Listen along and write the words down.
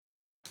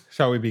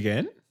Shall we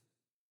begin?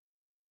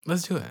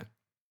 Let's do it.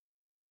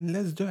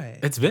 Let's do it.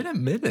 It's been a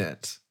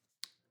minute.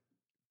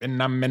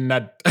 In a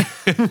minute.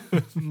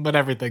 But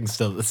everything's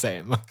still the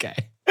same. Okay.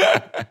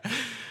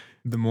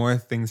 The more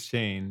things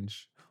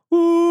change,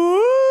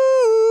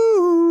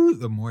 ooh,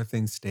 the more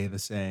things stay the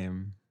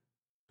same.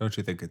 Don't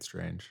you think it's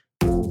strange?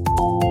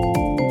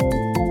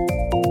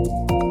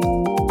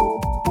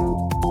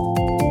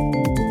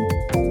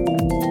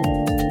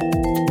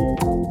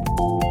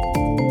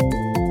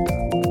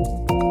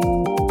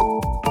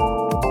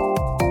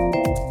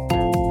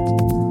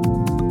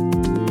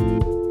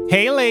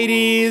 Hey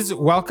ladies,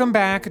 welcome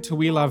back to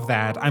We Love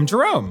That. I'm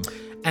Jerome.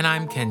 And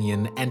I'm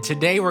Kenyon. And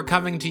today we're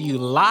coming to you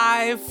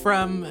live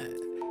from...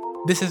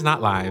 This is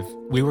not live.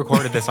 We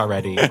recorded this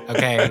already,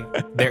 okay?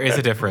 There is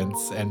a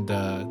difference. And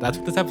that's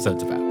what this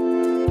episode's about.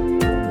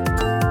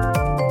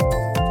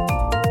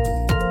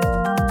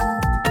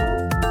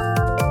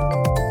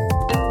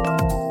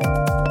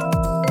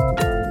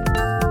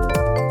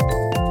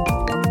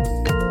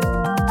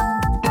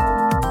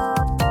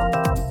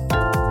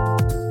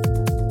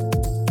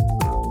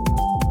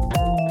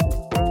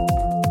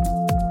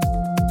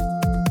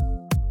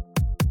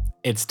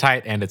 It's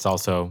tight and it's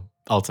also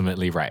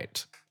ultimately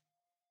right.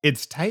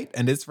 It's tight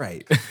and it's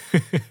right.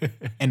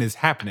 And it's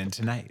happening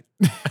tonight.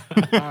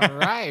 All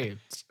right.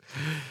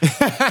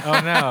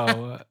 Oh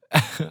no,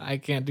 I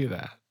can't do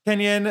that.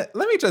 Kenyon,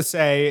 let me just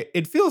say,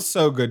 it feels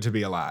so good to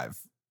be alive.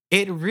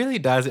 It really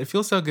does. It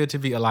feels so good to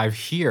be alive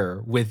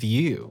here with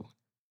you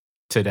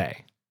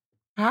today.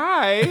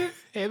 Hi.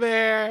 Hey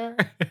there.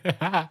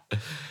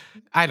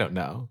 I don't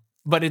know,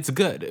 but it's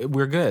good.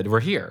 We're good. We're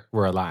here.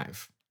 We're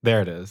alive.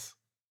 There it is.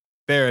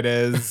 There it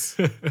is.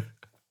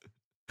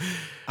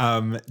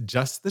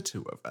 Just the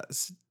two of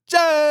us.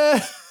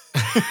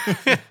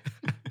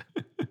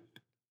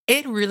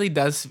 It really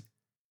does.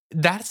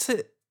 That's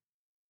it.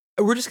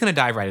 We're just going to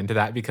dive right into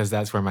that because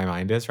that's where my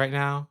mind is right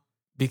now.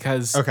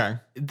 Because Okay.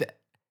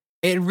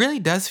 It really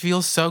does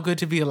feel so good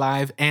to be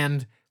alive.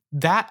 And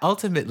that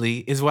ultimately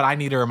is what I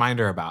need a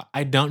reminder about.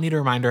 I don't need a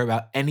reminder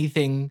about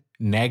anything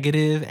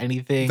negative,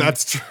 anything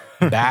That's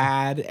true.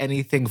 bad,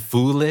 anything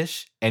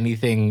foolish,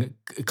 anything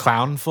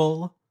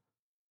clownful.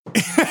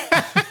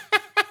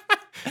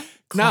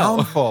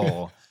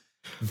 Clownful.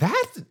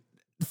 That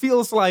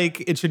feels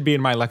like it should be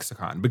in my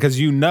lexicon because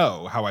you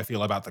know how I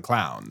feel about the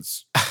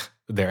clowns.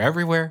 They're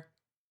everywhere.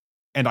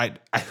 And I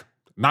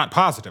not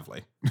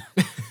positively.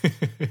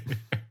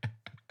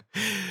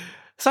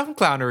 Some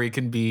clownery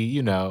can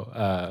be,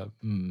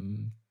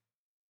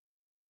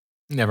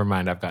 never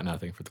mind. I've got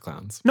nothing for the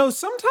clowns. No,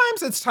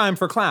 sometimes it's time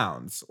for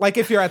clowns. Like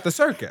if you're at the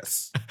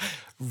circus.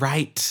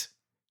 Right.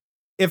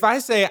 If I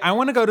say I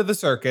want to go to the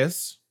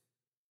circus,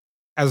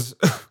 as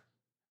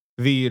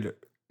the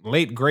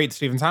late great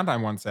Stephen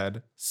Sondheim once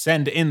said,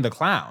 send in the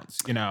clowns,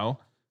 you know?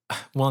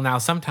 Well, now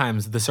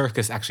sometimes the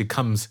circus actually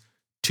comes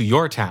to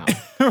your town.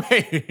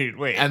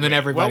 wait. And then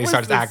everybody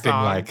starts acting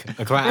like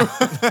a clown.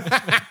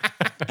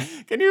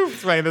 Can you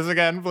explain this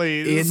again,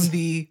 please? In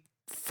the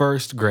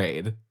first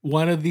grade,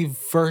 one of the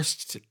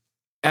first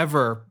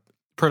ever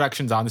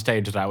productions on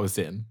stage that I was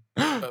in.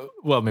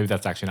 Well, maybe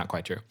that's actually not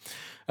quite true.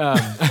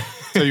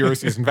 So you're a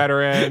seasoned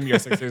veteran, you're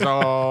 6 years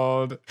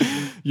old,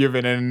 you've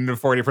been in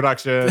 40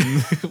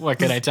 productions. What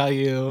can I tell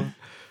you?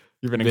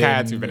 You've been in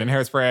Cats, you've been in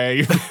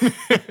Hairspray.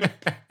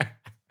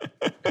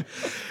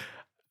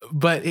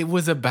 But it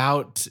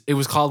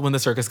was called When the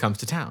Circus Comes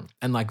to Town.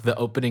 And like the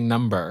opening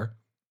number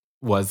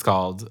was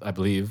called, I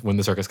believe, When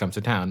the Circus Comes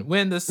to Town.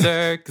 When the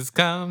circus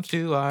comes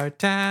to our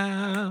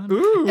town,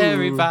 Ooh.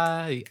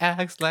 Everybody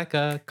acts like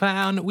a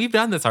clown. We've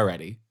done this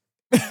already.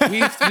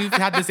 We've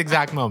had this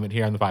exact moment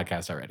here on the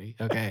podcast already.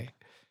 Okay.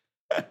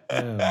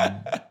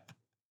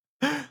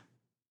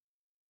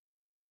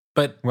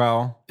 But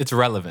Well, it's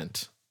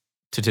relevant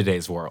to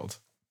today's world.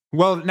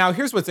 Well, now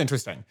here's what's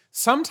interesting.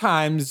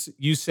 Sometimes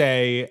you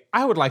say,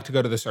 I would like to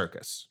go to the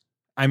circus.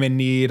 I'm in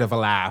need of a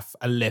laugh,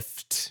 a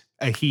lift,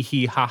 a hee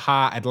hee ha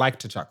ha. I'd like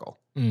to chuckle.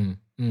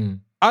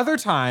 Other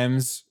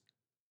times,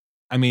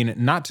 I mean,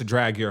 not to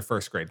drag your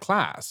first grade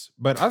class,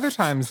 but other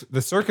times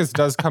the circus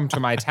does come to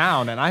my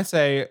town and I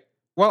say,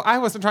 well, I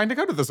wasn't trying to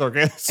go to the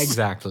circus.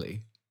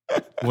 Exactly.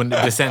 When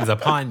it descends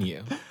upon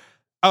you.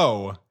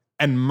 Oh,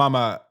 and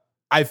mama,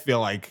 I feel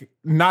like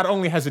not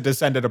only has it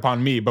descended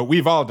upon me, but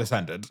we've all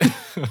descended.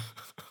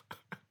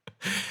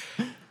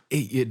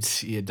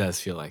 It does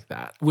feel like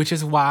that, which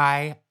is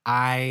why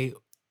I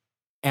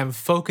am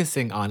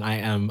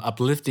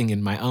uplifting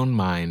in my own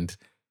mind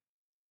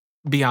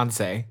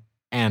Beyonce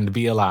and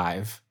Be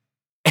Alive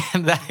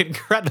and that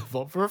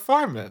incredible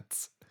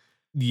performance.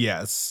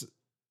 Yes.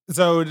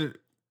 So,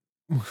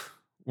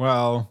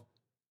 well,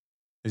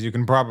 as you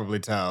can probably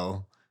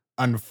tell,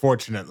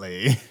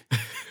 unfortunately,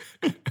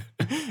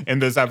 in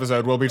this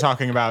episode, we'll be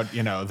talking about,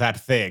 that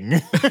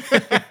thing.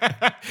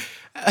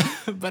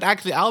 But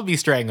actually, I'll be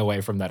straying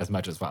away from that as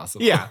much as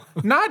possible. Yeah,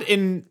 not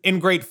in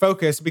great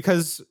focus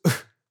because,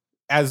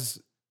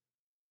 as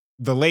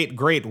the late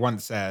great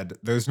once said,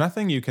 there's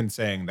nothing you can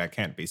sing that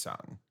can't be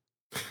sung.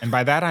 And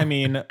by that, I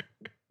mean,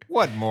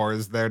 What more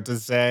is there to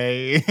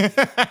say?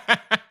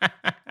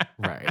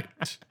 Right.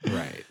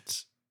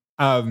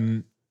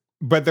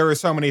 But there were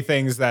so many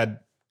things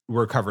that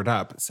were covered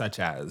up, such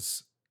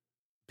as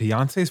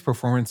Beyonce's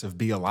performance of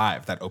Be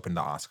Alive that opened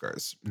the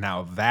Oscars.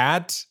 Now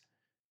that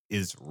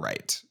is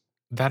right.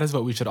 That is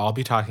what we should all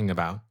be talking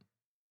about.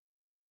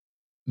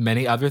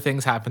 Many other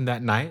things happened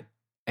that night,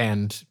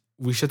 and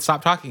we should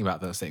stop talking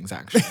about those things,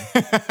 actually.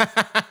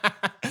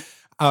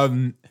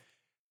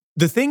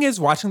 The thing is,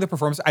 watching the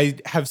performance, I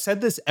have said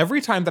this every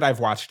time that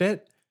I've watched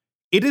it,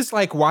 it is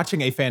like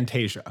watching a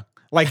Fantasia.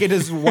 Like it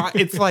is,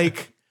 it's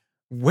like,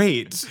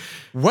 wait,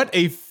 what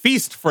a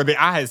feast for the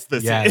eyes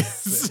this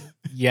is.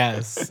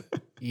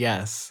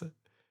 Yes.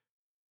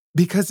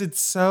 Because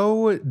it's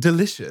so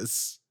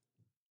delicious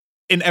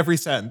in every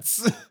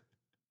sense.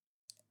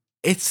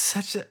 It's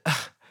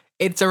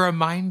it's a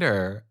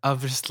reminder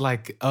of just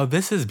like, oh,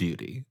 this is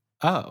beauty.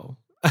 Oh.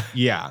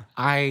 Yeah.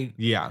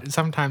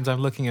 Sometimes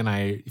I'm looking and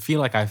I feel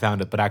like I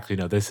found it, but actually,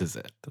 no, this is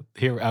it.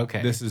 Here,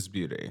 okay. This is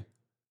beauty.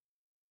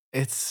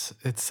 It's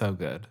so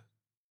good.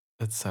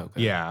 It's so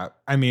good. Yeah.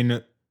 I mean,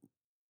 I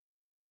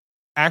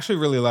actually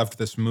really loved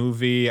this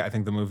movie. I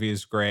think the movie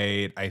is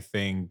great. I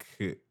think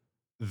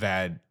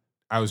that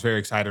I was very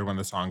excited when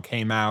the song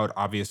came out,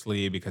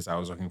 obviously, because I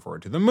was looking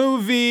forward to the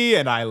movie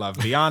and I love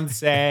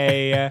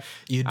Beyonce.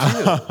 You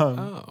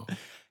do?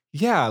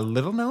 Yeah,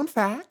 little known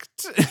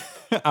fact.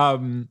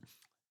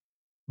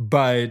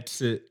 But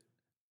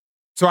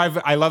so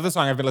I love the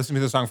song. I've been listening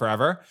to the song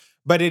forever.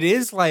 But it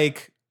is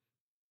like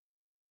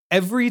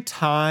every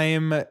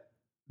time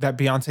that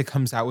Beyonce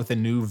comes out with a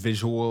new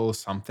visual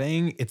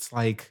something, it's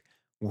like,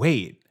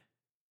 wait,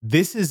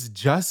 this is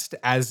just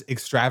as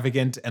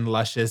extravagant and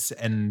luscious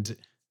and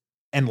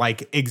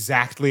like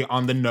exactly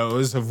on the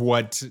nose of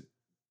what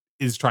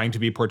is trying to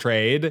be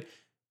portrayed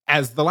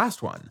as the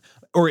last one,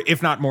 or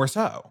if not more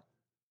so.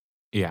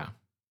 Yeah.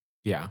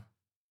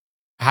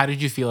 How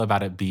did you feel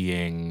about it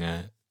being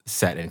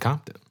set in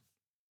Compton?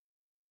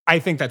 I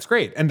think that's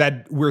great. And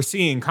that we're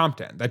seeing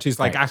Compton, that she's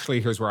like, actually,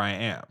 here's where I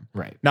am.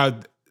 Right. Now,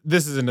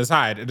 this is an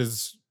aside. It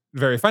is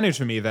very funny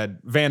to me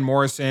that Van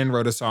Morrison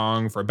wrote a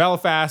song for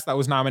Belfast that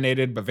was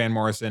nominated, but Van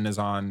Morrison is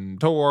on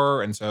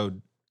tour. And so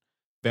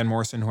Van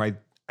Morrison, who I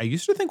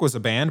used to think was a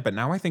band, but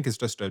now I think is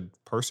just a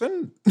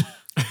person.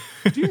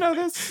 Do you know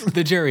this?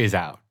 The jury's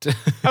out.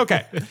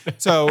 Okay.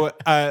 So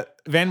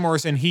Van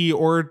Morrison, he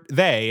or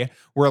they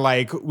were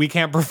like, we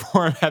can't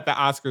perform at the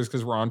Oscars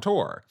because we're on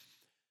tour.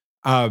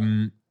 But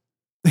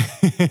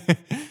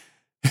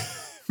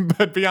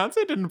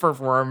Beyonce didn't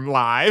perform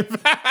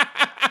live.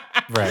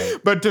 Right.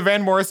 But to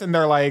Van Morrison,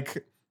 they're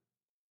like,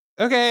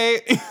 okay,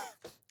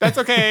 that's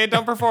okay.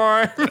 Don't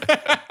perform.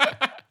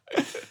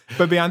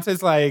 But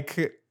Beyonce's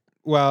like,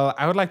 well,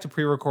 I would like to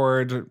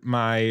pre-record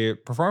my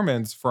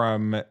performance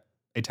from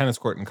a tennis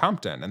court in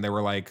Compton. And they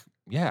were like,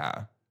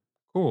 yeah,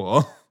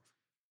 cool.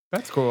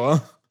 That's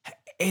cool.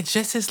 It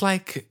just is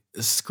like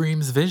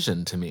screams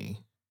vision to me.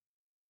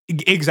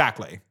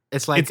 Exactly.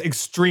 It's like, it's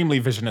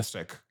extremely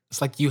visionistic.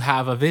 It's like you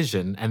have a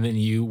vision and then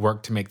you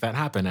work to make that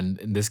happen. And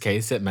in this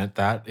case, it meant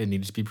that it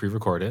needed to be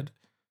pre-recorded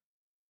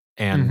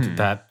and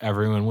that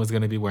everyone was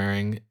going to be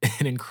wearing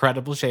an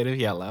incredible shade of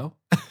yellow.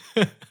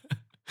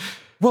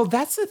 Well,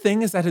 that's the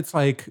thing, is that it's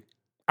like,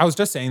 I was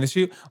just saying this to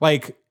you,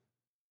 like,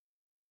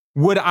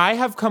 would I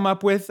have come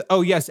up with,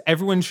 oh yes,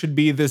 everyone should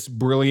be this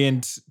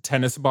brilliant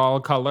tennis ball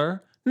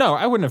color? No,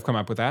 I wouldn't have come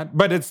up with that,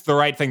 but it's the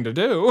right thing to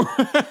do.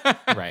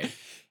 Right.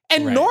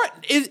 And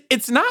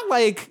it's not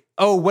like,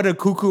 oh, what a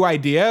cuckoo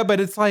idea, but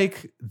it's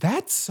like,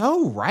 that's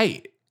so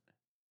right.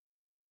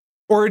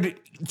 Or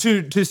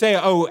to say,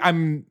 oh,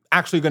 I'm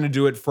actually going to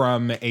do it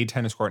from a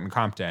tennis court in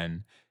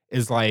Compton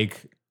is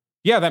like,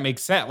 yeah, that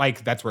makes sense.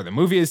 Like, that's where the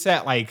movie is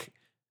set. Like,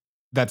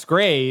 that's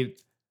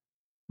great.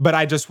 But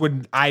I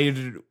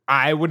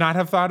would not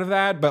have thought of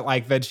that. But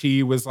like that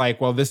she was like,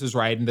 well, this is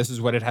right and this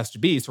is what it has to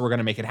be. So we're going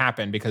to make it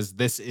happen because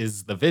this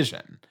is the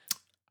vision.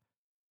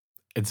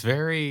 It's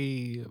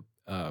very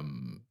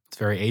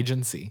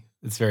agency.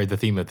 It's very the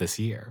theme of this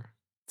year.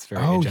 It's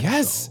very agential.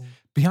 Yes.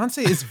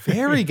 Beyonce is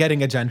very getting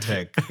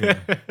agentic.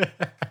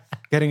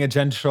 Getting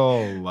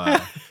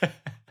agential.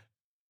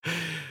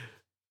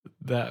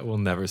 That will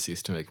never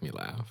cease to make me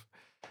laugh.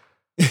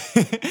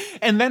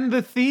 And then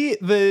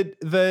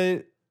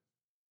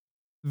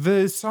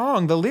the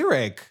song, the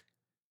lyric,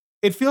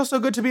 it feels so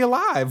good to be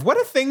alive. What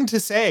a thing to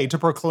say, to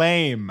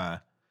proclaim.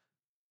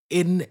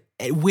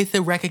 With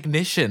the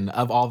recognition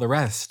of all the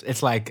rest.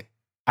 It's like,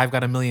 I've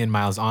got a million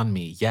miles on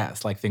me.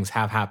 Yes, like things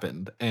have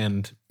happened.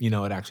 And you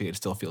know, it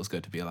still feels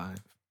good to be alive.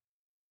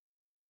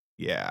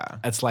 Yeah.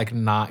 It's like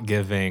not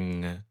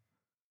giving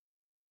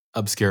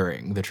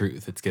obscuring the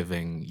truth. It's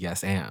giving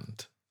yes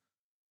and.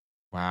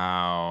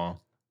 Wow.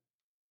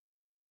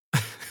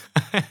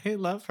 I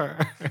love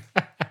her.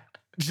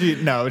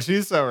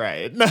 She's so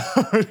right. No,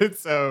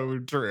 it's so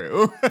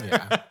true.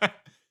 Yeah.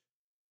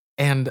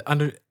 And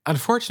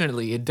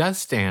unfortunately, it does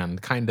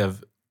stand kind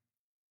of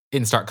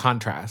in stark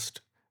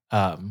contrast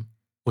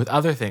with with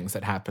other things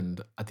that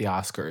happened at the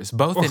Oscars,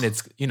 both in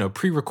its,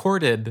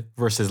 pre-recorded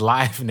versus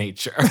live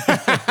nature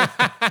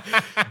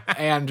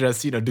and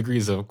just,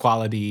 degrees of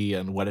quality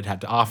and what it had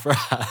to offer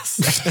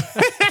us.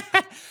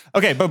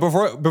 Okay, but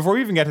before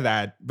we even get to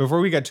that, before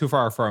we get too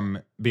far from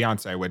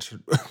Beyonce, which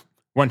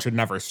one should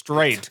never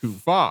stray too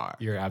far.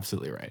 You're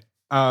absolutely right.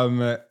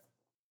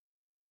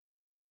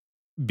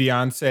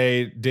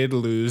 Beyonce did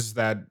lose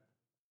that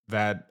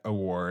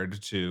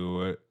award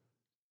to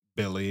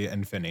Billy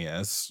and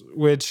Phineas,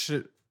 which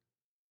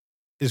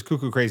is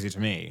cuckoo crazy to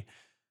me.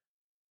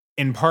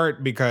 In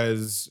part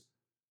because,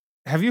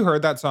 have you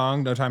heard that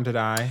song, No Time to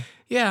Die?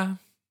 Yeah.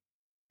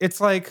 It's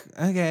like,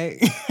 okay.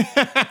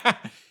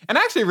 And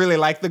I actually really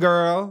like the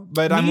girl,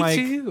 but I'm like,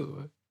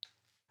 too.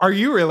 Are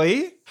you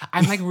really?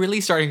 I'm like really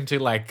starting to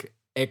like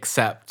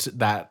accept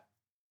that.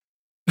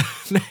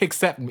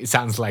 Accept me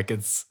sounds like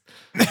it's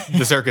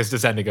the circus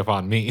descending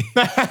upon me.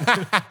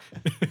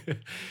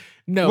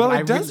 No, well,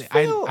 it does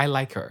feel... I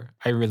like her.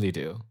 I really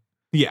do.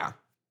 Yeah.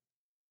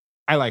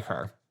 I like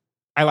her.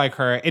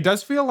 It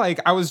does feel like,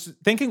 I was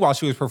thinking while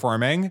she was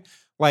performing,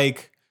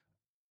 like,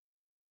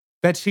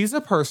 that she's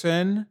a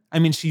person. I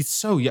mean, she's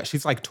so young.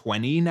 She's like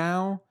 20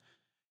 now.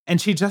 And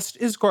she just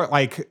is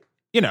like,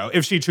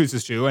 if she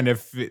chooses to, and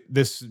if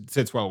this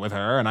sits well with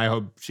her, and I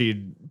hope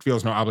she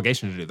feels no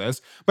obligation to do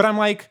this. But I'm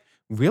like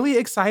really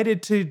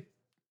excited to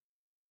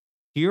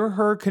hear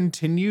her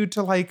continue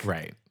to like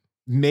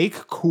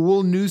make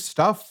cool new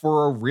stuff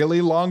for a really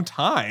long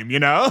time,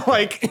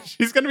 Like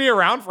she's going to be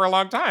around for a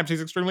long time.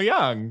 She's extremely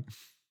young.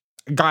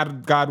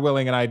 God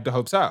willing, and I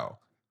hope so.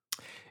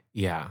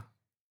 Yeah.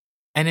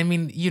 And I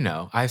mean,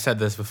 I've said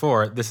this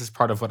before. This is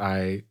part of what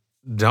I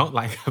don't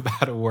like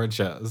about award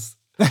shows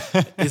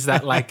is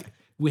that like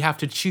we have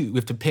to choose, we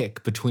have to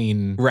pick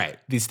between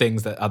these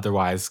things that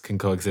otherwise can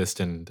coexist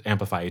and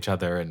amplify each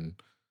other and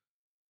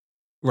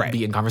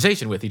be in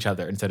conversation with each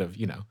other instead of,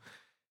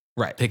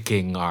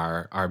 picking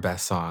our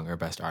best song or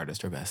best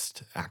artist or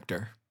best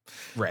actor.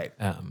 Right.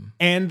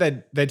 And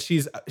that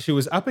she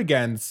was up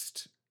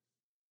against,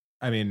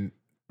 I mean,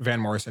 Van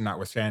Morrison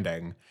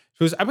notwithstanding,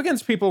 she was up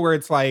against people where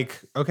it's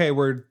like, okay,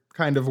 we're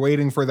kind of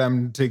waiting for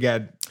them to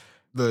get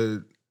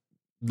the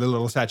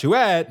little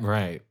statuette.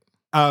 Right.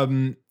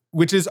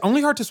 Which is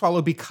only hard to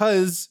swallow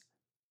because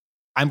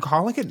I'm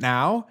calling it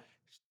now.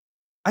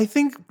 I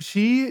think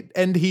she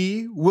and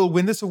he will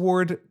win this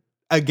award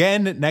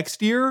again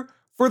next year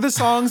for the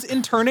songs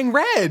in Turning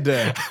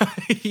Red.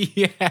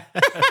 Yes.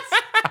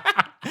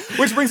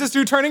 Which brings us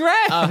to Turning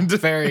Red.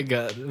 Very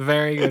good.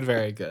 Very good.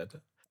 Very good.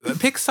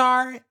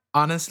 Pixar,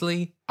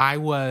 honestly,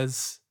 I've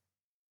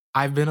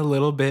been a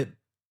little bit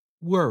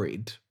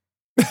worried.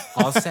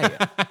 I'll say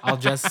it. I'll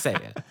just say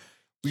it.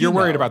 You're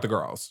worried about the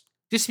girls.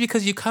 Just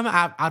because you come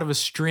out of a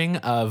string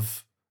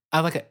of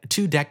like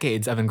 2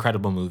 decades of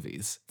incredible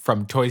movies,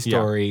 from Toy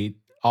Story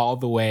all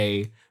the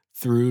way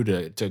through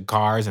to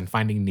Cars and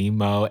Finding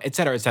Nemo, et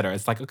cetera, et cetera.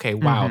 It's like, okay,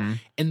 wow. Mm-hmm.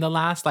 In the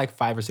last like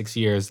 5 or 6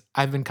 years,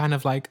 I've been kind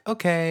of like,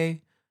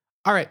 okay,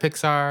 all right,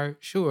 Pixar,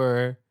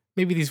 sure.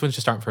 Maybe these ones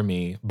just aren't for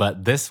me.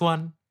 But this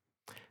one,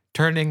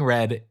 Turning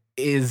Red,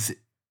 is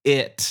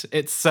it.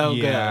 It's so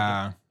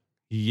good.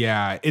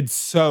 Yeah, it's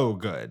so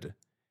good.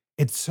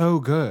 It's so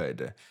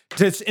good.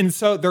 And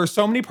so there are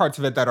so many parts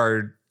of it that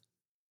are,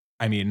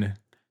 I mean,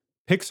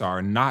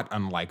 Pixar, not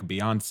unlike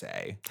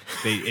Beyonce.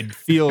 It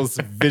feels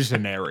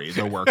visionary,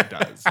 the work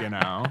does,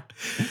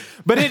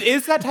 But it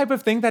is that type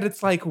of thing that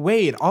it's like,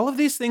 wait, all of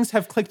these things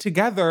have clicked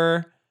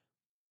together,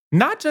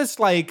 not just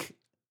like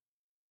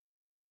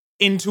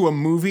into a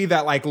movie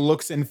that like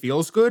looks and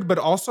feels good, but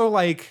also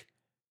like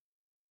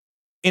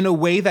in a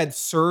way that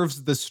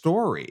serves the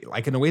story,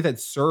 like in a way that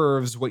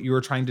serves what you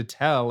were trying to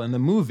tell in the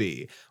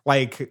movie.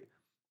 Like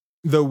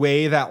the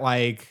way that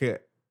like,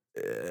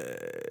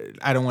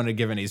 I don't want to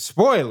give any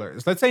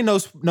spoilers. Let's say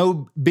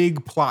no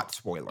big plot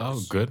spoilers.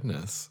 Oh,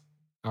 goodness.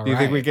 Do you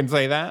think we can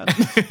say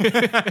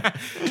that?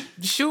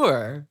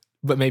 Sure.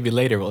 But maybe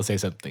later we'll say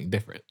something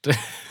different.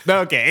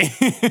 Okay.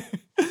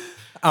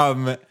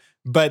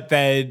 But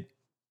that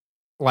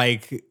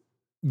like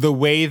the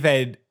way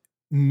that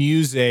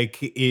music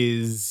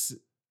is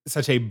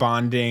such a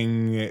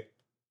bonding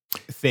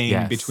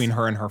thing between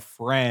her and her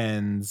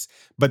friends,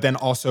 but then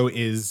also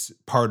is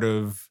part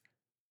of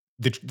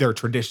their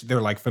tradition,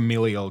 their like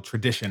familial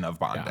tradition of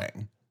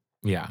bonding.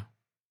 Yeah.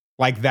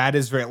 Like that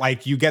is very,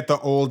 like you get the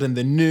old and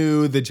the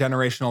new, the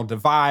generational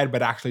divide,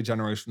 but actually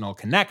generational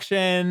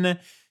connection.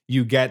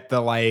 You get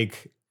the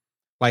like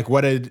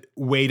what a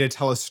way to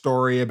tell a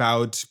story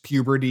about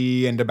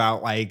puberty and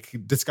about like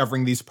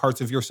discovering these parts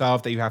of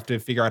yourself that you have to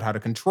figure out how to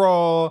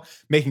control,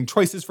 making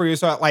choices for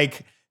yourself.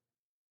 Like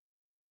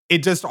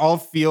it just all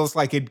feels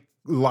like it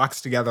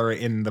locks together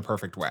in the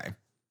perfect way.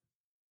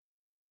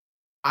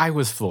 I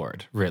was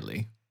floored,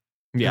 really.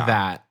 Yeah.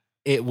 That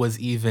it was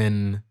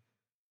even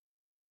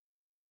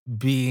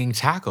being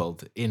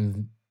tackled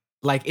in,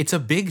 like, it's a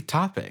big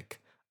topic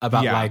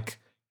about like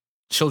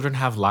children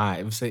have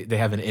lives. They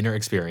have an inner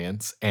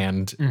experience,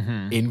 and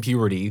in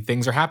puberty,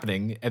 things are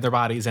happening in their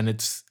bodies,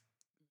 and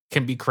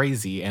can be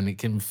crazy, and it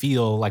can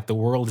feel like the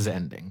world is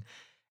ending.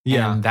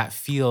 Yeah. And that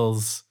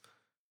feels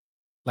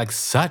like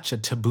such a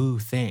taboo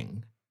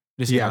thing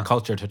just in our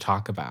culture to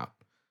talk about.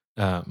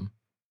 And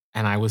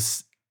I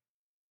was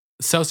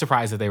so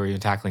surprised that they were even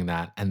tackling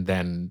that. And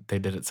then they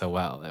did it so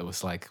well. It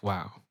was like,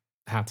 wow,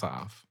 hats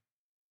off.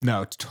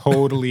 No,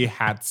 totally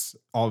hats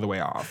all the way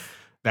off.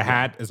 The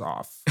hat is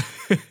off.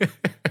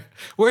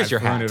 Where's your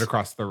thrown hat? It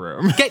across the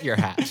room. Get your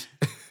hat.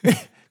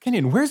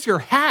 Kenyon, where's your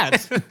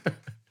hat?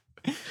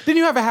 Didn't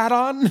you have a hat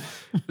on?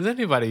 Does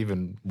anybody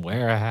even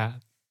wear a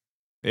hat?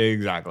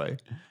 Exactly.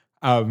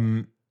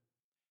 And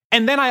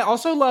then I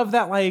also love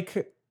that,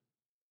 like,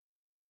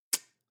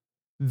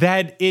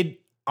 that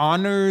it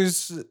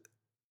honors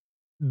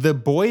the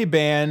boy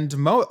band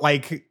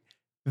like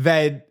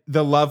that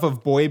the love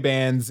of boy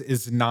bands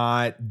is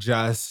not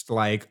just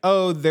like,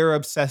 oh, they're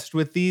obsessed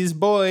with these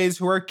boys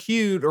who are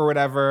cute or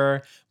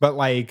whatever, but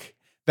like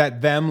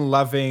that them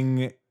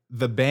loving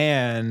the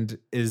band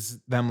is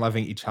them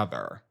loving each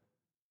other.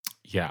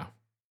 Yeah.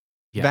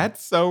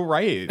 That's so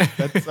right.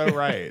 That's so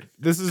right.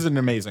 This is an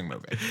amazing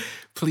movie.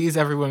 Please,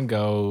 everyone,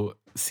 go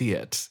see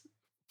it.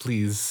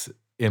 Please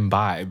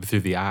imbibe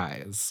through the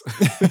eyes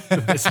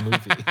of this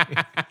movie.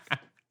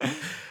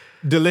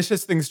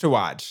 Delicious things to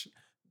watch.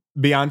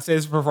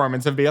 Beyonce's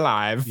performance of Be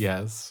Alive.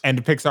 Yes.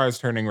 And Pixar's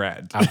Turning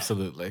Red.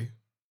 Absolutely.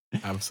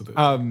 Absolutely.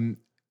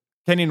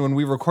 Kenyon, when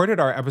we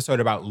recorded our episode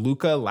about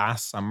Luca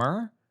last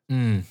summer,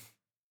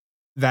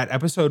 that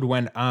episode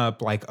went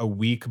up like a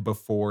week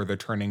before the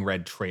Turning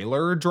Red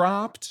trailer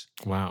dropped.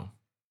 Wow.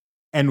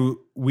 And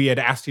we had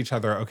asked each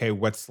other, okay,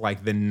 what's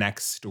like the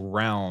next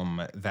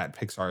realm that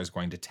Pixar is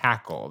going to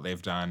tackle?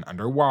 They've done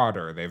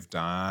underwater, they've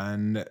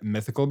done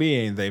mythical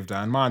beings, they've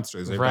done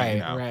monsters. They've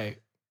done, right.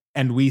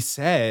 And we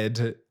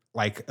said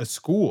like a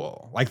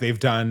school, like they've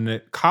done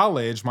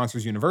college,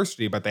 Monsters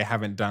University, but they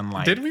haven't done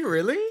like. Did we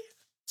really?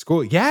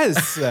 School.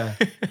 Yes.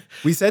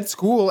 We said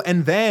school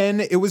and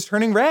then it was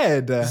Turning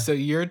Red. So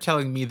you're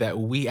telling me that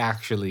we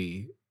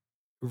actually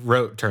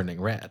wrote Turning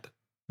Red.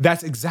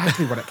 That's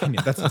exactly what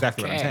that's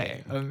exactly what I'm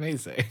saying.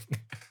 Amazing.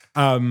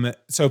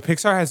 So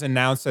Pixar has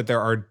announced that there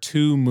are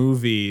 2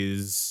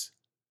 movies,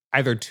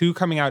 either 2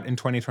 coming out in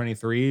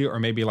 2023 or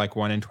maybe like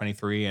 1 in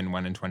 23 and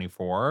 1 in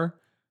 24.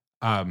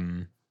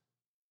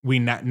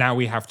 Now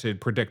we have to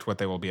predict what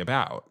they will be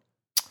about.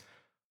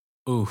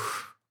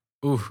 Oof.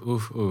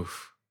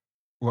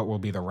 What will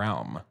be the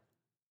realm?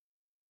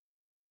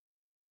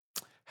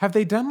 Have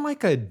they done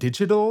like a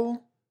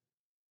digital?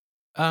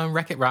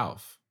 Wreck-It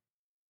Ralph.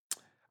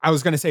 I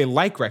was going to say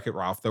like Wreck-It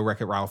Ralph, though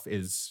Wreck-It Ralph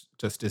is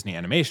just Disney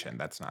animation.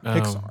 That's not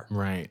Pixar.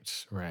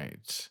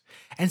 Right.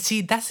 And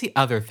see, that's the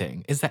other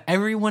thing, is that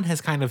everyone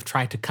has kind of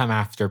tried to come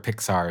after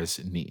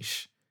Pixar's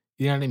niche.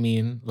 You know what I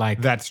mean?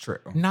 Like, that's true.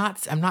 I'm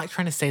not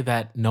trying to say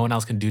that no one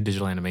else can do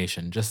digital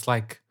animation. Just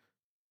like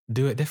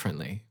do it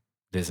differently,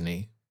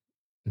 Disney,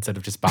 instead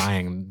of just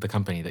buying the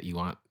company that you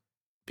want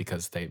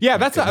because they. Yeah,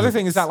 that's the other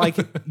thing is that like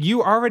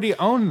you already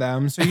own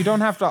them, so you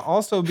don't have to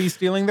also be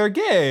stealing their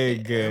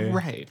gig.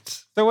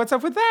 Right. So what's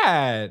up with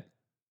that?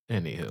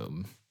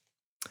 Anywho,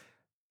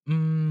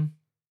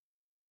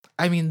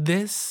 I mean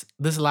this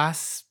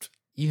last,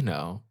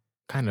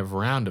 kind of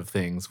round of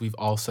things, we've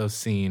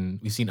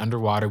seen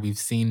Underwater, we've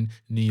seen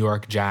New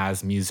York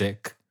jazz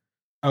music.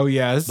 Oh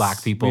yes,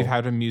 Black people. We've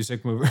had a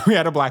music movie. We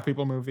had a Black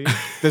people movie.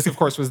 This, of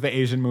course, was the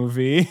Asian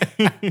movie.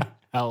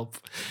 Help.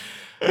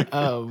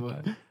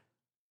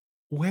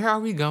 Where are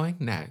we going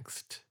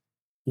next?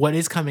 What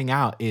is coming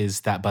out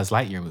is that Buzz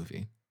Lightyear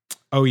movie.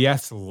 Oh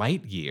yes,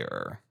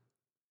 Lightyear.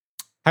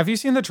 Have you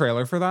seen the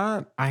trailer for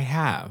that? I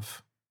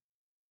have.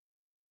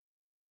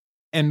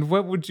 And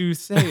what would you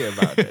say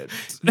about it?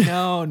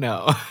 No.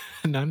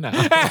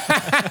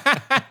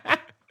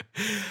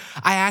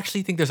 I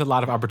actually think there's a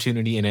lot of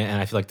opportunity in it,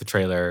 and I feel like the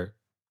trailer,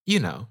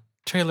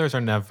 trailers are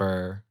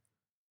never,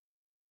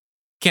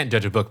 can't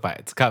judge a book by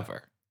its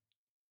cover.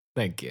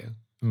 Thank you.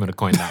 I'm going to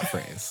coin that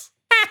phrase.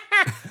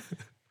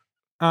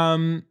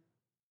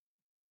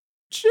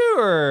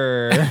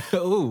 Sure.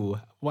 Ooh,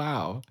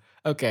 wow.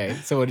 Okay,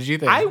 so what did you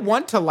think? I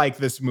want to like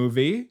this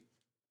movie.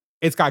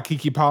 It's got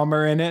Keke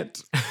Palmer in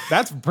it.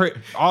 That's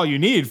all you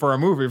need for a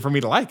movie for me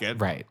to like it.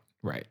 Right.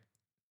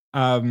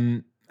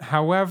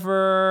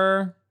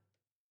 However,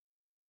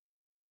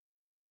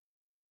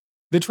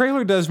 the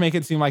trailer does make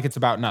it seem like it's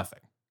about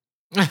nothing.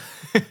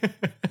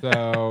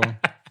 So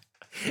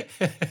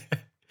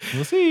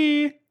we'll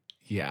see.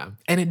 Yeah.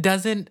 And it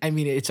doesn't,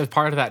 it's a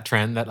part of that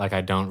trend that like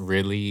I don't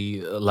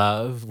really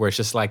love, where it's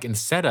just like,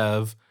 instead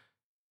of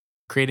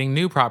creating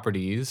new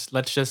properties,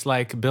 let's just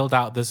like build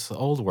out this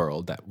old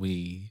world that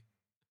we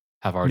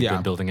have already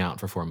been building out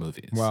for 4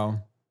 movies.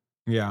 Well,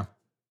 yeah.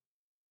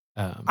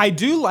 I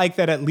do like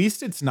that at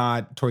least it's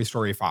not Toy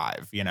Story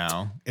 5,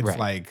 It's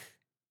like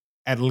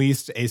at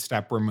least a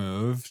step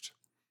removed.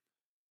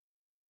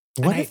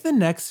 What if the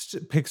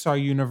next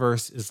Pixar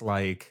universe is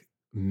like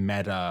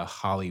meta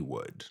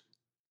Hollywood?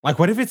 Like,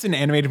 what if it's an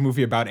animated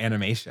movie about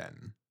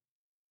animation?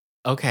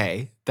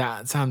 Okay,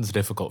 that sounds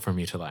difficult for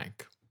me to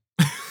like.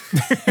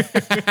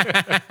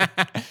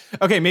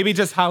 Okay, maybe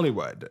just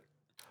Hollywood.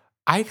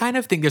 I kind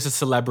of think there's a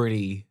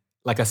celebrity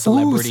like a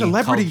celebrity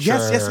culture.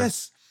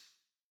 Yes.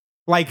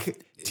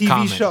 Like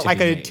TV show,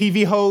 like a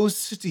TV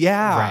host.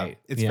 Yeah. Right.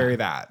 It's very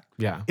that.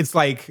 Yeah. It's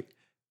like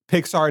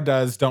Pixar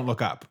does Don't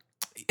Look Up.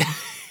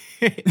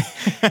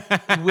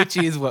 Which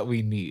is what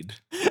we need.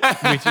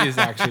 Which is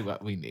actually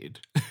what we need.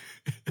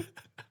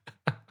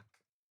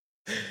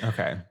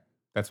 Okay.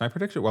 That's my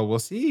prediction. Well, we'll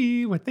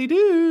see what they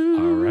do.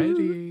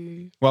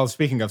 Alrighty. Well,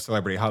 speaking of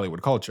celebrity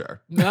Hollywood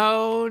culture.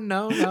 No.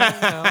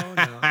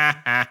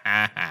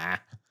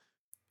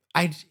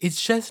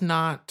 It's just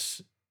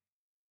not.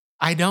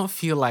 I don't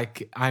feel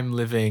like I'm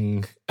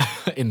living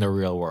in the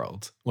real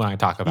world when I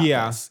talk about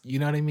this. You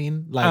know what I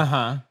mean?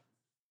 Like,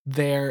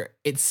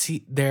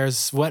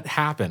 there's what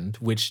happened,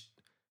 which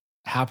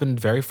happened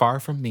very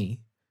far from me,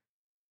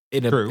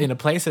 in a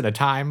place and a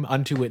time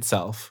unto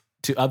itself,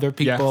 to other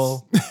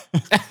people.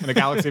 Yes. In a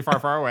galaxy far,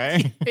 far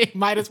away. It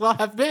might as well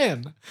have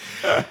been.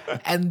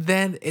 And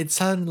then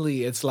it's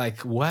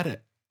like,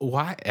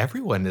 why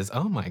everyone is,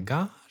 oh my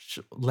gosh,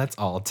 let's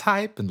all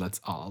type and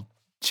let's all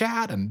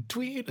chat and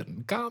tweet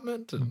and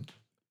comment.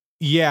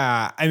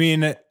 Yeah. I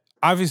mean,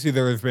 obviously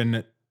there have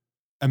been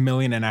 1.5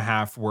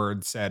 million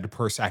words said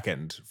per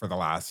second for the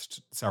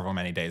last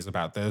many days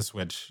about this,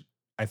 which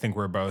I think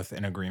we're both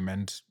in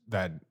agreement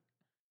that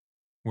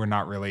we're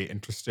not really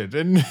interested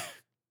in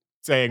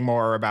saying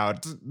more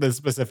about this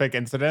specific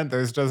incident.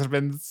 There's just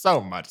been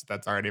so much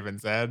that's already been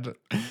said.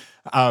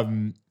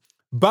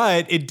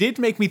 But it did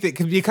make me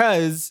think,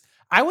 because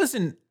I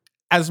wasn't,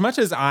 as much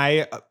as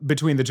I,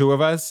 between the two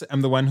of us, am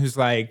the one who's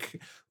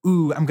like,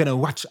 ooh, I'm going to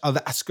watch all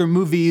the Oscar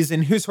movies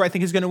and who's who I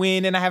think is going to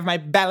win and I have my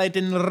ballot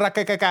and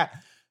rakakaka.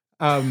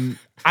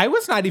 I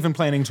was not even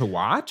planning to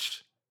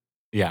watch.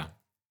 Yeah.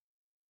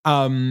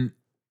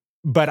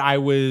 But I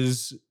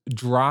was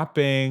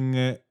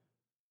dropping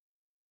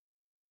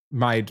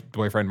my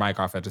boyfriend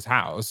Mike off at his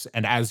house,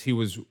 and as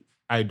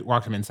I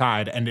walked him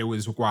inside, and it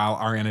was while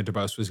Ariana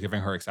DeBose was giving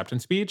her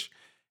acceptance speech,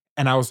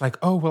 and I was like,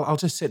 oh, well, I'll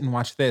just sit and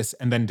watch this,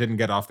 and then didn't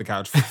get off the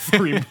couch for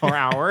 3 more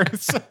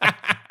hours.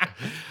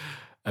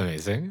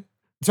 Amazing.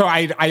 So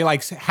I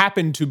like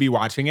happened to be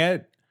watching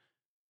it,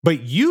 but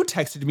you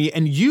texted me,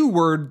 and you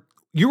were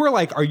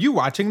like, are you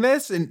watching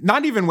this? And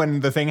not even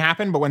when the thing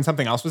happened, but when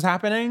something else was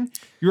happening,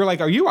 you were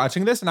like, are you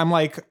watching this? And I'm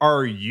like,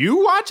 are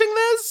you watching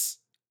this?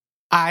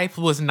 I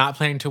was not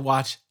planning to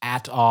watch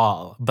at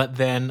all. But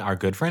then our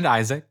good friend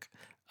Isaac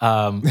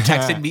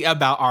texted me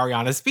about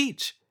Ariana's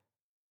speech.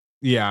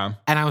 Yeah.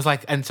 And I was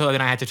like, and so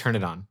then I had to turn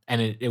it on.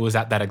 And it was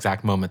at that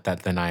exact moment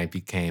that then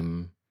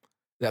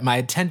that my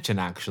attention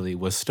actually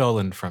was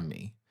stolen from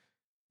me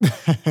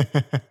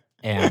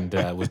and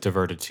was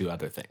diverted to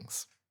other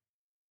things.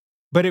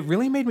 But it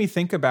really made me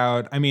think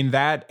about, I mean,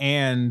 that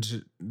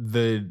and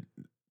the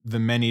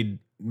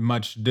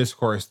much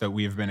discourse that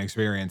we've been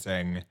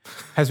experiencing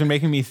has been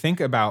making me think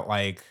about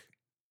like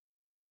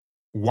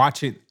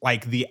watching,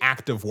 like the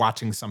act of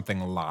watching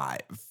something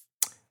live.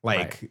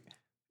 Like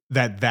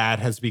that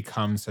has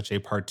become such a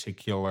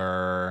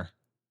particular,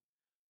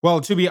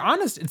 well, to be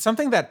honest, it's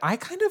something that I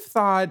kind of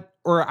thought,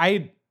 or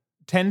I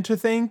tend to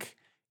think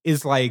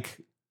is like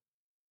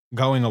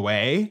going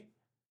away.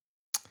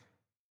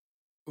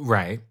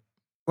 Right.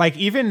 Like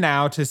even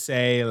now to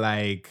say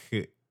like,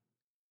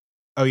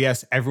 oh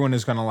yes, everyone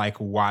is going to like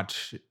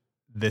watch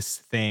this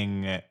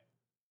thing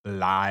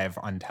live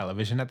on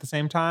television at the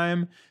same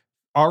time,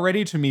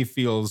 already to me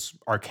feels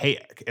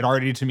archaic. It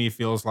already to me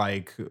feels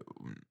like,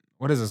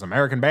 what is this,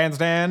 American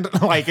Bandstand?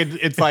 Like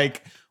it's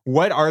like,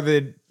 what are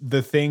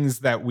the things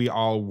that we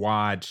all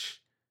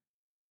watch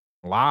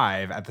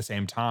live at the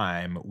same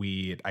time?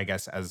 We, I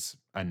guess, as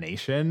a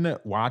nation,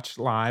 watch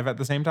live at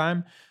the same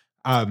time.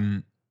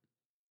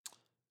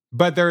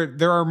 But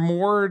there are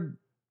more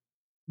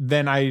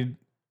than I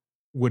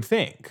would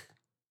think.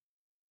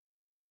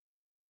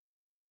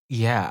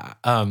 Yeah.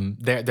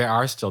 There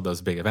are still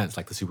those big events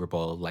like the Super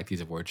Bowl, like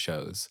these award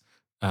shows.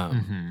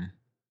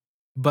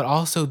 But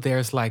also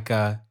there's like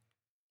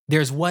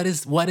there's what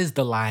is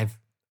the live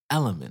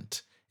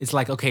element? It's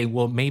like, okay,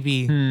 well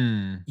maybe,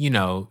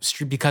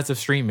 because of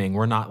streaming,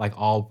 we're not like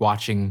all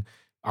watching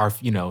our,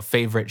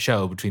 favorite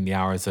show between the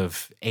hours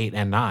of 8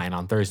 and 9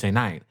 on Thursday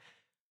night.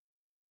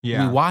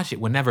 Yeah. We watch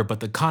it whenever, but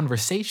the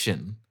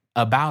conversation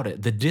about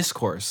it, the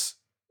discourse,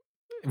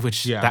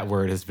 which that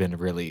word has been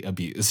really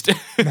abused.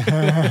 But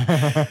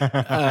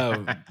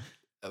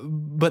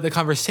the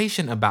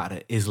conversation about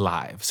it is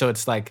live. So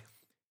it's like,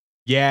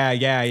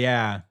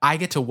 yeah. I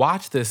get to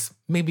watch this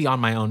maybe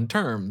on my own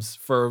terms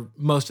for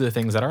most of the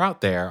things that are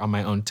out there on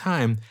my own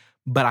time,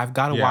 but I've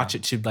got to watch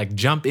it to like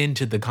jump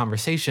into the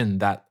conversation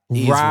that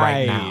is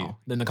right now.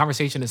 Then the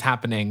conversation is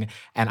happening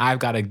and I've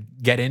got to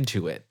get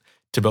into it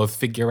to both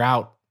figure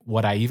out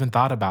what I even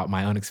thought about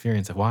my own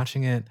experience of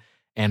watching it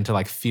and to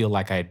like feel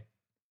like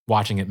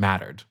watching it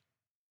mattered.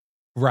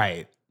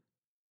 Right.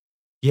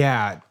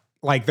 Yeah.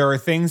 Like there are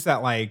things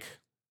that like,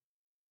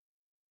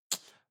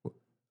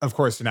 of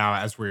course, now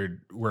as we're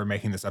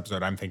making this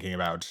episode, I'm thinking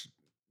about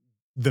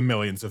the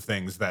millions of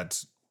things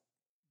that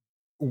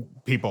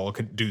people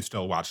could do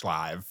still watch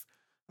live.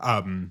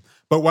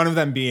 But one of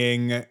them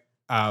being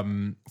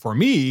for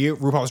me,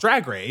 RuPaul's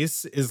Drag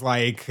Race is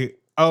like,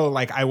 oh,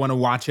 like I want to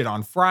watch it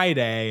on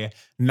Friday,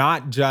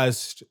 not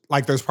just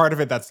like there's part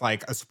of it that's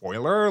like a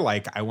spoiler.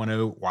 Like I want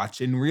to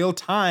watch in real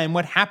time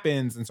what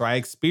happens. And so I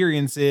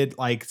experience it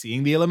like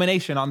seeing the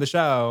elimination on the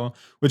show,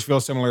 which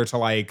feels similar to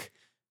like,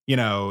 you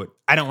know,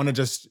 I don't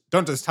just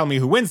tell me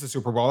who wins the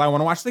Super Bowl. I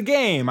want to watch the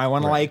game. I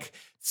want to like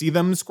see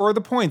them score the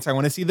points. I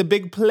want to see the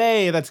big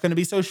play that's going to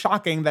be so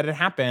shocking that it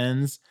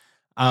happens.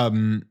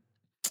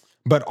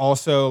 But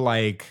also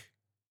like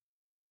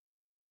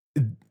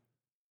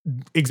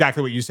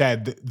exactly what you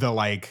said, the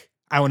like,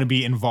 I want to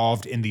be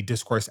involved in the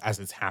discourse as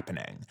it's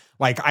happening.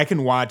 Like I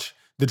can watch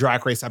the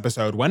Drag Race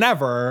episode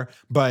whenever,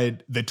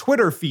 but the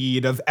Twitter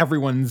feed of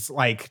everyone's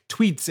like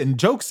tweets and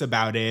jokes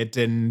about it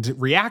and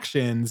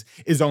reactions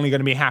is only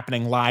going to be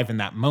happening live in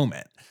that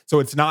moment.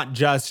 So it's not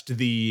just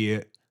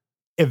the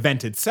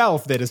event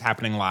itself that is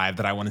happening live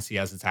that I want to see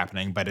as it's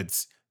happening, but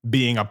it's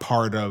being a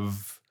part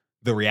of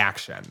the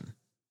reaction.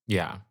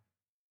 Yeah.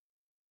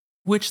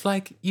 Which,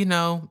 like, you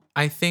know,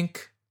 I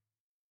think,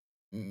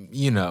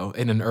 you know,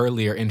 in an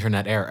earlier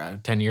internet era,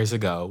 10 years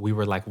ago, we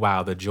were like,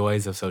 wow, the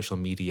joys of social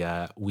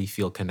media. We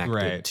feel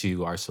connected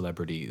to our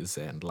celebrities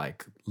and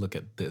like, look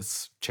at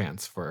this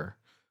chance for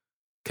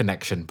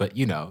connection. But,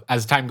 you know,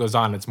 as time goes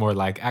on, it's more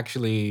like,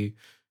 actually,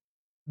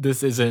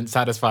 this isn't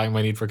satisfying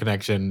my need for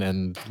connection.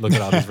 And look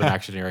at all these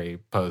reactionary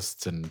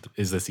posts. And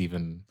is this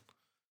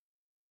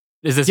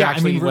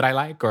actually what I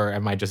like? Or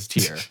am I just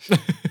here?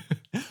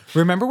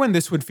 Remember when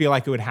this would feel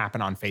like it would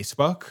happen on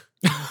Facebook?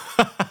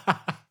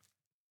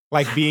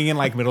 Like being in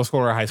like middle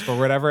school or high school or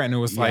whatever. And it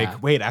was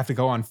like, wait, I have to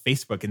go on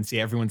Facebook and see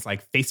everyone's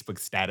like Facebook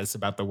status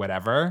about the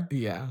whatever.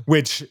 Yeah.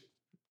 Which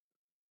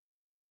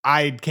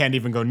I can't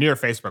even go near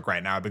Facebook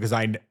right now because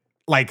I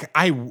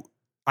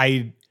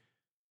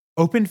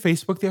opened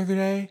Facebook the other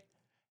day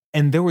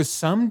and there was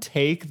some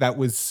take that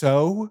was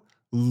so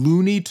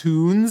Looney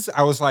Tunes.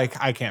 I was like,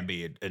 I can't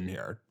be in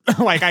here.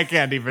 Like I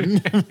can't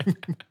even.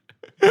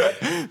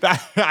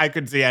 I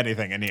could see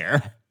anything in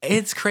here.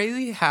 It's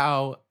crazy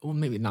how, well,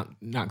 maybe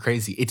not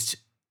crazy. It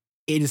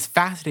is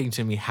fascinating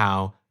to me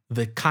how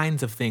the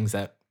kinds of things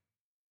that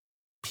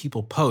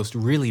people post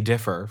really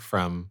differ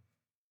from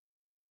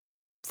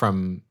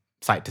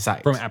site to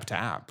site, from app to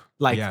app.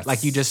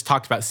 Like you just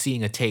talked about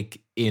seeing a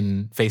take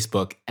in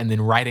Facebook and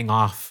then writing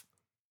off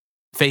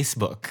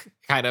Facebook,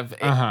 kind of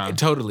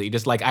totally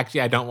just like,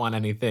 actually, I don't want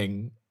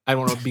anything. I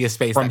don't want to be a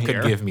space that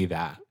could give me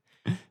that.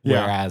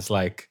 Whereas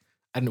like.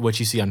 And what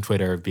you see on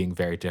Twitter being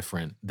very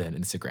different than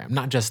Instagram.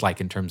 Not just like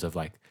in terms of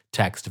like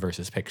text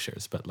versus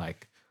pictures, but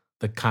like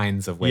the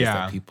kinds of ways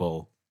that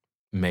people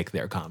make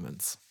their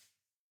comments.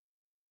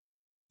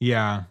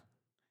 Yeah.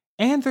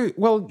 And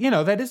well, you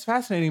know, that is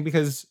fascinating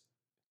because,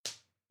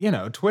 you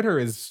know, Twitter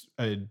is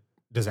a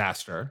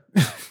disaster.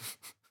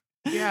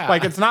 Yeah.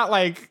 Like it's not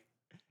like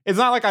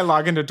I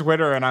log into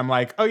Twitter and I'm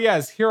like, oh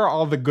yes, here are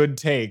all the good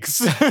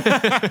takes.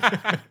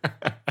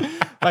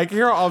 Like,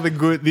 here are all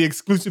the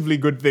exclusively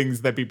good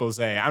things that people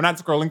say. I'm not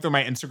scrolling through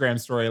my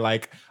Instagram story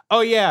like, oh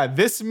yeah,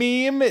 this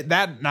meme,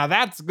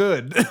 that's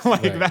good.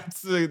 Like right.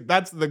 that's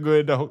the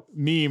good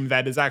meme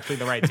that is actually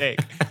the right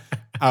take.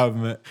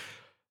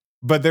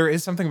 But there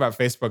is something about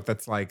Facebook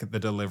that's like the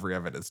delivery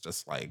of it is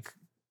just like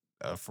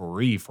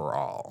free for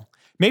all.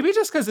 Maybe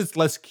just because it's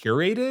less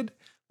curated.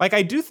 Like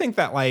I do think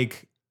that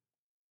like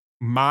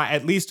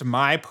at least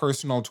my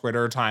personal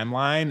Twitter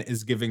timeline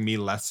is giving me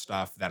less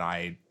stuff that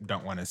I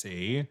don't want to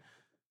see.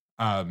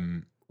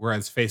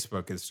 Whereas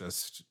Facebook is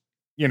just,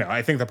 you know,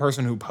 I think the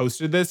person who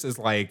posted this is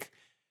like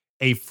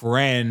a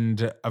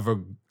friend of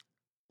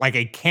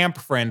a camp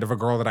friend of a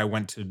girl that I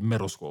went to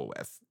middle school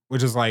with,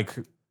 which is like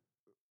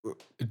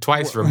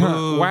twice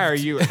removed. Why are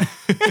you?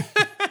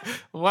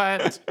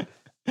 What?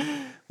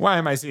 Why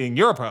am I seeing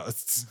your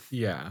posts?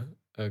 Yeah.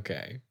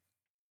 Okay.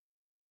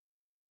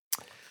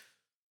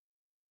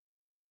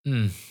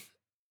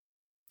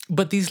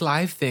 But these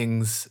live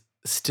things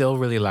still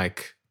really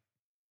like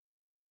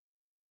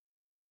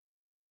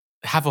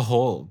have a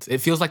hold. It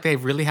feels like they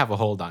really have a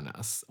hold on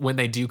us when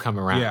they do come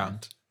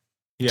around.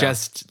 Yeah.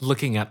 Just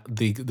looking at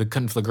the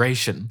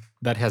conflagration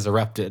that has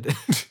erupted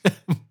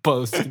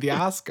post the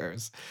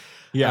Oscars.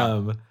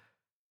 Yeah.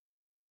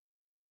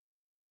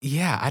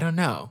 Yeah, I don't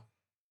know.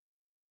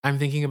 I'm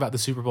thinking about the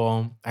Super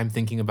Bowl. I'm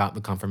thinking about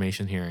the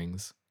confirmation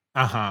hearings.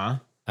 I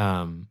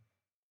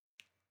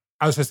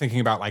was just thinking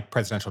about like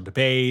presidential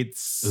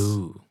debates.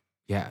 Ooh,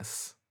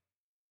 yes.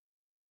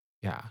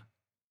 Yeah.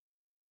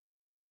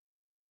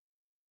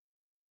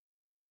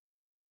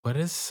 What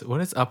is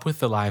up with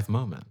the live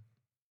moment?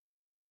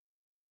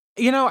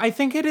 You know, I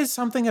think it is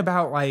something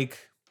about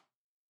like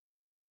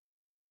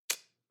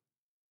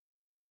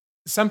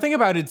something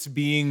about it's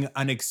being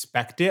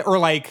unexpected or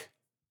like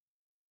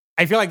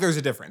I feel like there's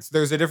a difference.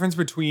 There's a difference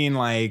between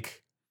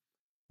like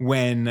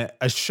when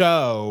a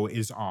show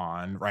is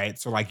on, right?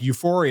 So like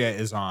Euphoria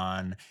is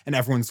on and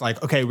everyone's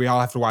like, okay, we all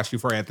have to watch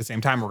Euphoria at the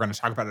same time. We're going to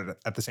talk about it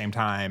at the same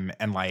time.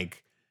 And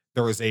like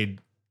there was a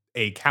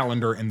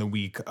calendar in the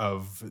week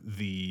of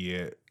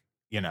the,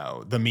 you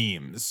know, the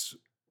memes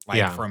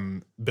like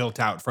from built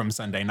out from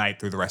Sunday night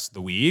through the rest of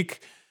the week.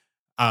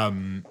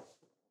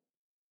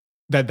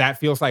 That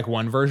feels like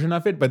one version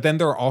of it, but then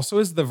there also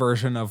is the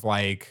version of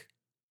like,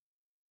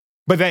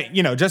 but that,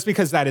 just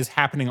because that is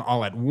happening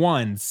all at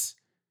once,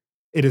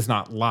 it is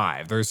not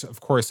live. There's,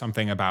 of course,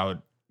 something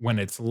about when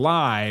it's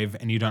live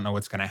and you don't know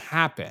what's going to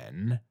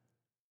happen.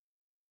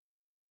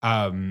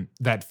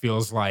 That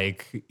feels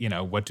like,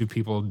 what do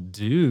people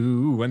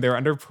do when they're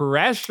under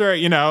pressure?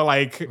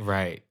 Like,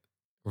 right.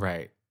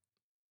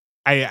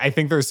 I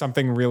think there's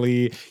something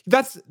really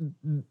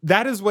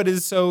that is what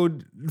is so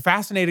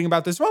fascinating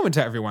about this moment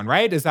to everyone,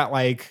 right? Is that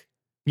like,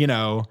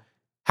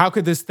 how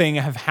could this thing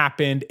have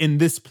happened in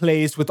this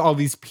place with all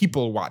these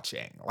people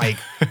watching? Like,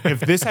 if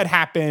this had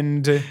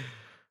happened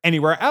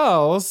anywhere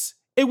else,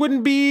 it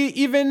wouldn't be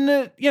even,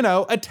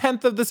 a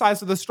tenth of the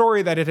size of the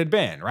story that it had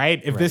been,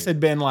 right? If this had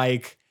been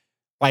like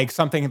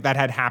something that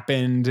had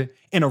happened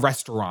in a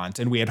restaurant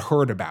and we had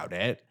heard about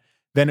it,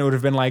 then it would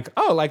have been like,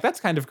 oh, like that's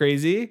kind of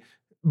crazy.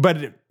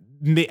 But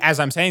as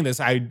I'm saying this,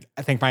 I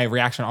think my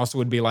reaction also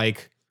would be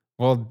like,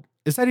 well,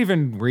 is that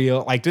even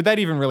real? Like, did that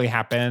even really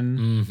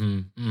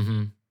happen?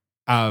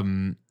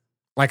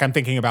 Like I'm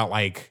thinking about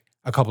like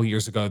a couple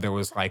years ago, there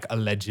was like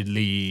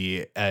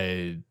allegedly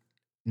a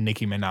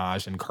Nicki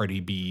Minaj and Cardi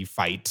B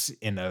fight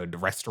in a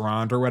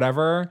restaurant or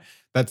whatever.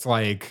 That's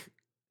like,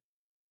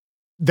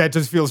 that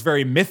just feels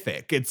very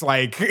mythic. It's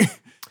like,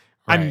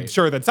 I'm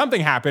sure that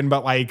something happened,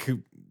 but like,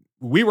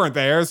 we weren't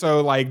there.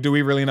 So like, do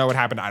we really know what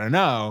happened? I don't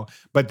know.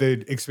 But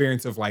the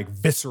experience of like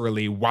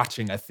viscerally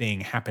watching a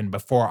thing happen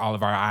before all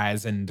of our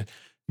eyes and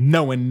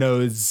no one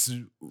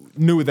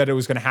knew that it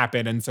was going to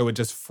happen. And so it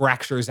just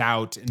fractures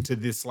out into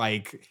this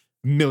like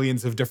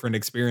millions of different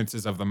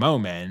experiences of the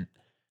moment.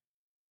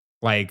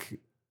 Like,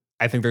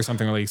 I think there's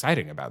something really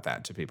exciting about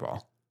that to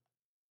people.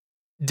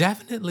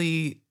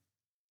 Definitely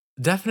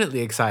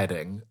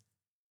exciting.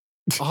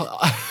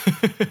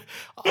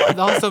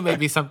 Also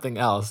maybe something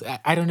else.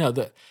 I don't know.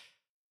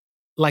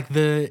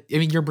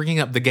 You're bringing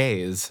up the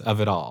gaze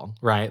of it all,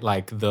 right?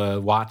 Like the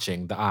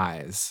watching, the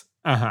eyes,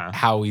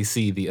 how we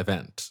see the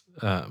event.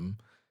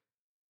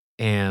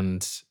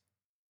 And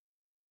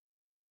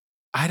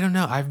I don't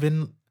know. I've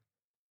been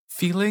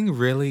feeling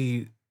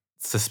really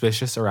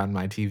suspicious around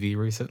my TV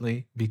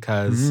recently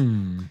because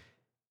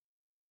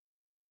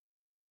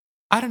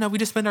I don't know. We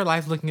just spend our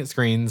life looking at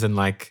screens and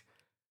like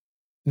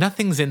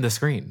nothing's in the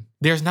screen.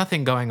 There's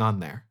nothing going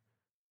on there.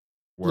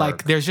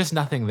 Like there's just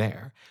nothing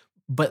there.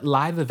 But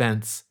live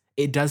events,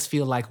 it does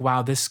feel like,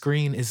 wow, this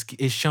screen is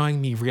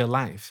showing me real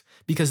life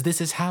because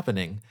this is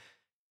happening,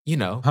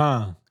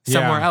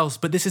 somewhere else.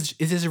 But this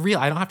is real.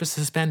 I don't have to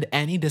suspend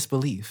any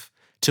disbelief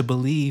to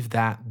believe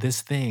that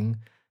this thing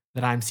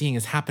that I'm seeing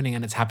is happening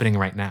and it's happening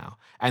right now.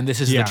 And this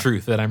is the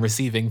truth that I'm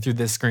receiving through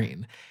this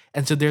screen.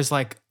 And so there's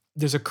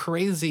a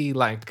crazy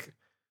like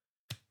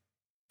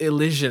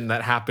illusion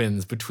that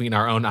happens between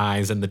our own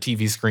eyes and the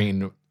TV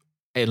screen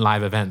in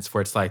live events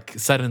where it's like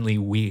suddenly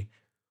we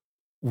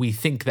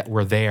think that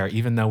we're there,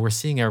 even though we're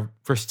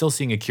still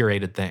seeing a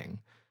curated thing.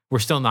 We're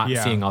still not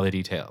seeing all the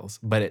details,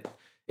 but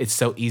it's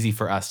so easy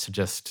for us to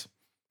just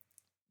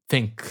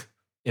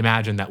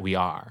imagine that we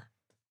are.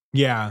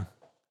 Yeah.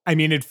 I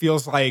mean, it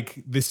feels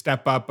like the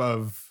step up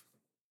of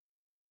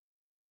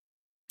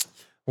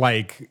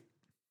like,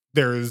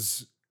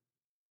 there's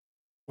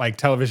like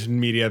television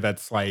media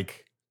that's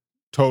like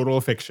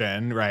total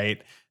fiction,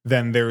 right?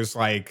 Then there's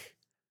like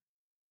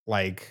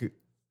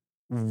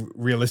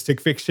realistic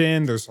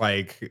fiction. There's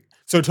like,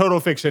 so total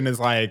fiction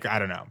is like, I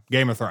don't know,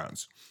 Game of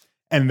Thrones.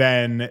 And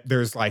then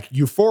there's like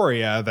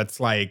Euphoria that's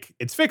like,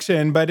 it's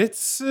fiction, but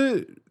it's,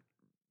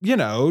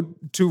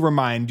 to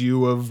remind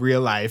you of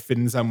real life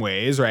in some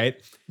ways,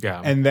 right? Yeah.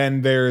 And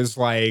then there's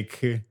like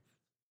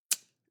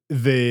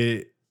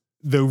the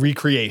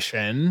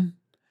recreation.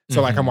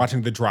 So like I'm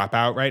watching The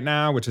Dropout right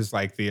now, which is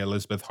like the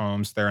Elizabeth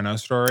Holmes Theranos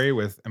story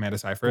with Amanda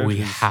Seyfried. We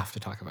have to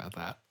talk about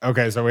that.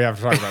 Okay, so we have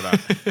to talk about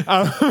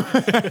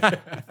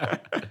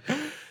that.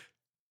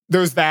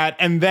 There's that.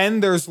 And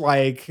then there's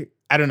like,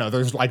 I don't know,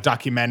 there's like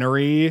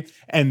documentary.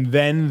 And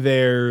then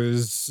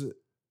there's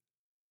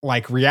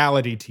like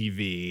reality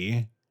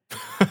TV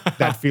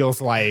that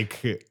feels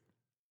like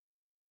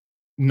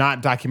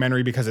not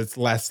documentary because it's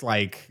less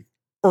like,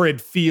 or it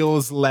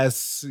feels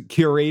less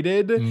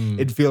curated.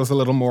 It feels a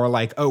little more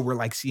like, oh, we're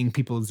like seeing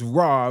people's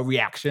raw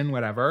reaction,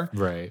 whatever.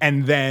 Right.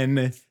 And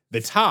then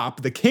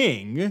the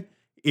king,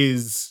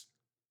 is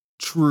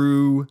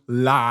true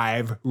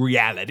live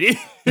reality.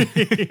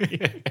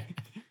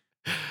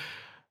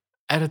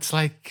 And it's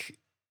like,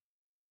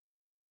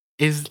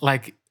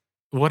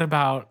 what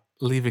about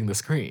leaving the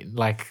screen?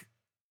 Like,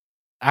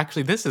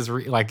 actually, this is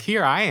like,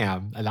 here I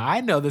am, and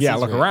I know this is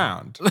look real.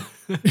 around.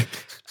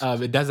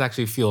 It does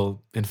actually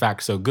feel, in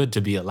fact, so good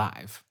to be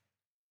alive.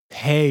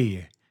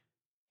 Hey,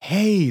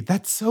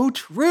 that's so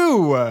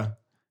true.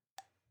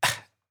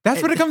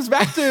 That's what it comes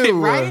back to.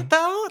 Right,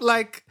 though?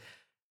 Like,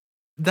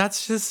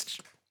 that's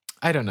just,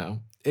 I don't know.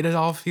 It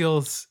all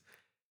feels,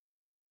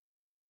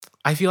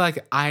 I feel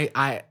like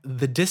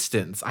the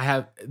distance I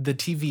have, the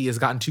TV has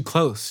gotten too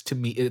close to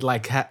me. It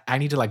like I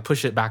need to like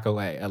push it back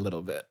away a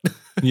little bit.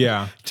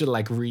 Yeah. To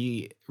like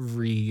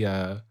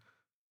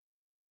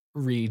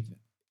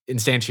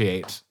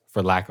instantiate,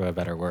 for lack of a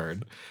better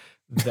word.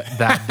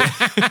 That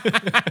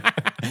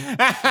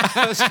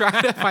I was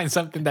trying to find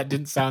something that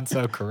didn't sound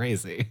so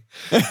crazy,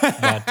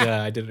 but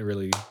I didn't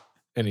really.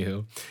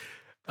 Anywho,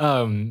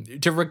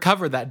 to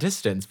recover that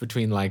distance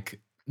between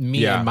like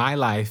me and my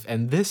life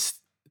and this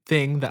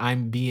thing that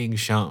I'm being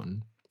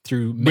shown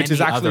through many Which is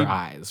actually other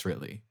eyes,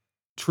 really.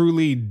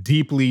 Truly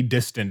deeply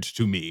distant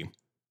to me.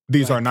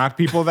 These are not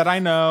people that I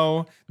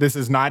know. This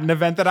is not an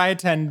event that I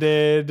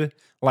attended.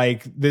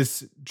 Like,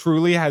 this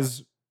truly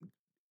has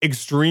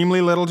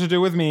extremely little to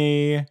do with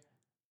me.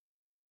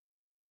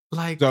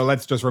 Like, so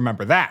let's just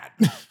remember that.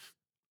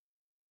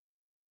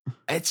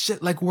 It's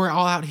just like we're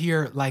all out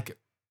here like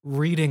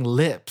reading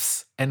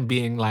lips and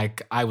being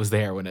like, I was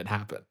there when it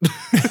happened. You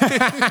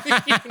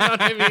know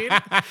what I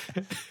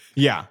mean?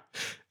 Yeah.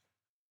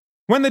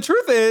 When the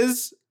truth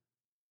is,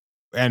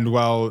 and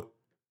well,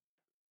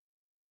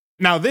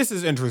 now this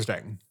is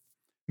interesting,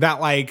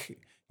 that like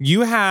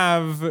you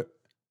have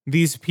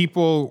these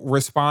people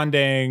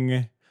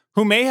responding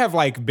who may have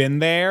like been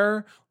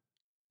there,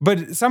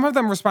 but some of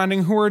them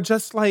responding who are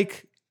just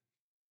like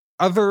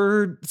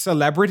other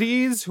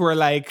celebrities who are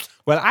like,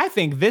 well, I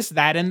think this,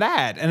 that, and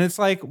that. And it's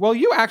like, well,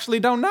 you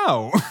actually don't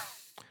know.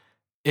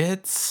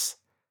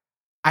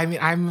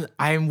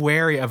 I'm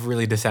wary of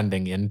really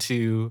descending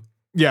into.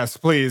 Yes,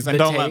 please. And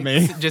don't let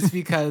me. Just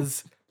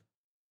because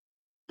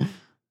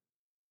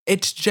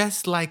it's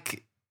just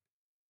like,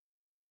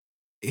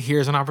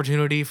 here's an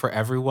opportunity for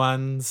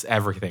everyone's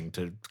everything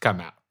to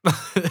come out.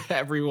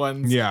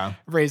 Everyone's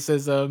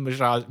racism,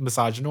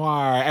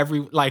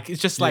 misogynoir,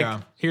 it's just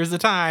like, here's the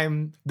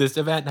time. This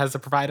event has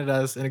provided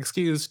us an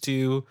excuse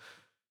to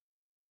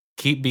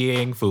keep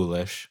being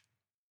foolish.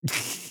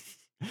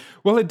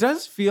 Well, it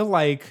does feel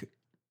like,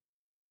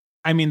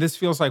 I mean, this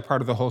feels like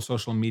part of the whole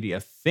social media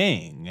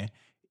thing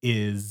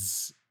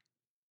is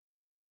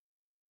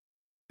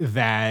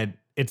that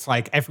it's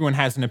like everyone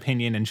has an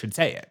opinion and should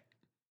say it,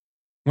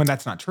 when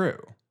that's not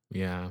true.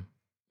 Yeah.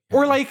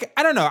 Or like,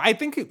 I don't know. I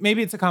think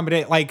maybe it's a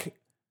combination. Like,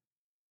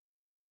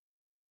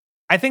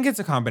 I think it's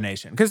a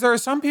combination. Because there are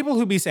some people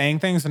who be saying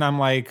things and I'm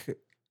like,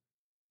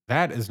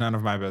 that is none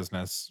of my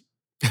business.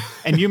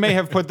 And you may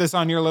have put this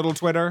on your little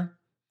Twitter,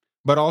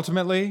 but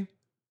ultimately,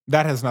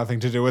 that has nothing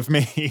to do with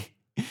me.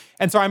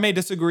 And so I may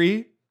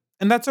disagree,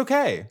 and that's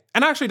okay.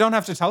 And I actually don't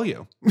have to tell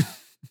you.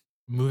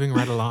 Moving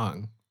right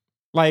along.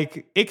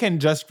 Like, it can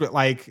just,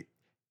 like,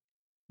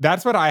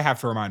 that's what I have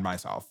to remind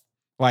myself.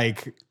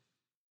 Like,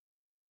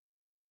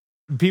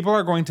 people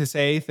are going to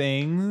say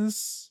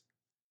things,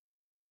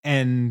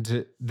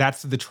 and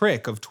that's the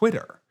trick of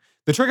Twitter.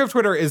 The trick of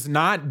Twitter is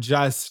not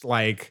just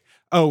like,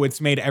 oh,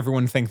 it's made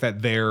everyone think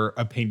that their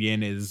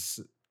opinion is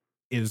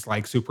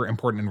like super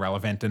important and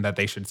relevant and that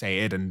they should say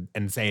it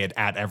and say it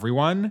at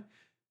everyone.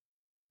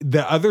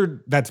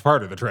 That's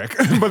part of the trick.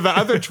 But the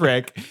other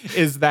trick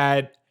is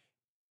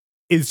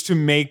to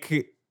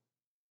make,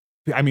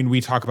 I mean,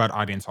 we talk about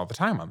audience all the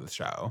time on this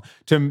show,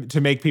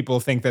 to make people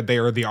think that they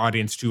are the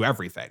audience to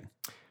everything.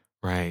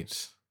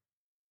 Right.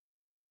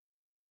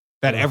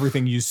 That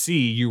everything you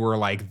see, you were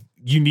like,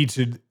 you need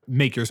to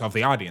make yourself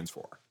the audience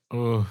for.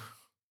 Oh.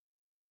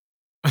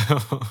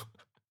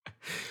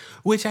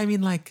 Which, I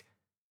mean, like,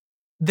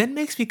 then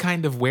makes me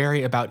kind of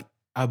wary about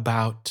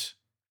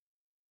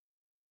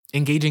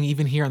engaging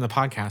even here on the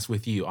podcast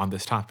with you on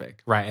this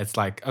topic, right? It's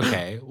like,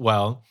 okay,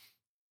 well,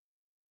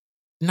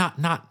 not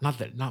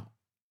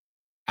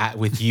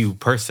with you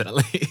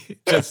personally,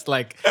 just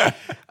like,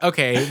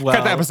 okay, well,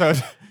 cut the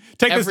episode.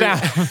 Take this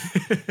down.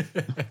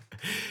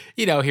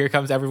 You know, here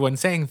comes everyone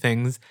saying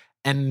things,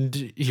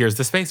 and here's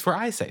the space where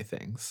I say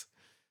things.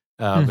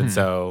 And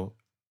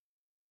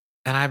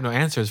I have no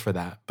answers for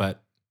that,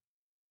 but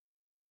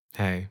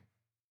hey.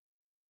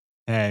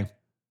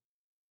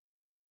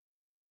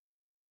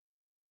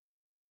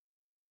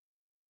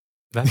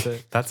 That's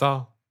it. That's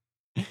all.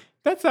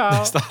 That's all.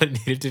 That's all that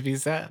needed to be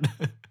said.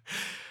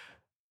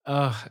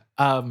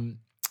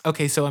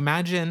 Okay, so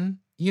imagine,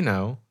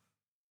 Mr.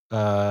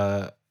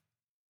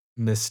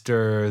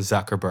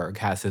 Zuckerberg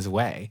has his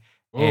way.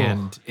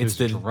 And it's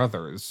the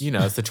druthers.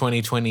 It's the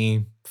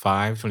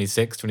 2025,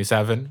 26,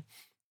 27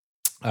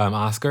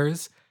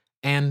 Oscars.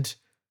 And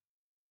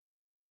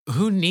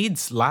who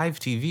needs live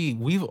TV?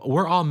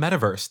 We're all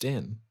metaversed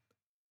in.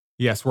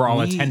 Yes, we're all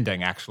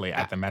attending actually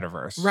at the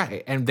metaverse.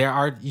 Right. And there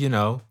are,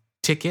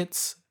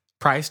 tickets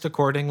priced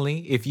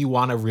accordingly. If you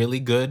want a really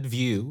good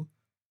view,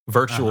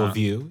 virtual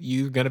view,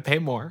 you're going to pay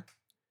more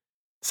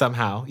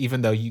somehow,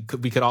 even though we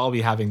could all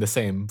be having the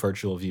same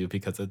virtual view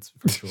because it's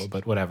virtual,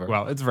 but whatever.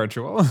 Well, it's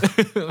virtual.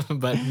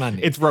 But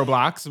money. It's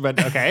Roblox, but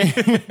okay.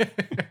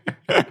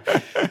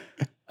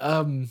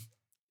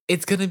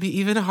 It's going to be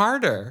even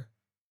harder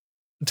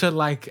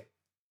to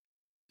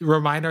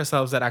remind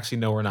ourselves that actually,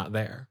 no, we're not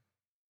there.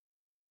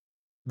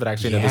 But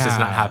actually, no, this is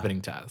not happening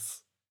to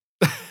us.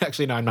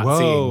 Actually, no, I'm not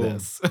seeing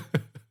this.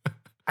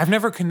 I've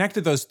never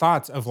connected those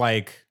thoughts of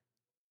like,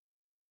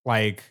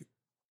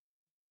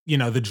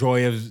 the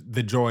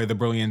joy, the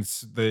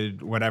brilliance, the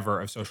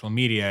whatever of social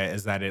media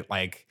is that it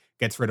like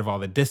gets rid of all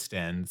the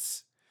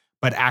distance,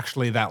 but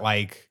actually that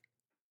like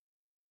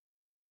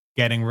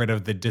getting rid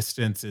of the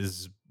distance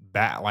is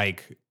bad,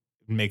 like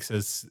makes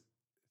us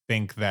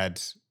think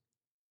that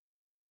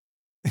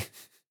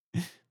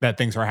that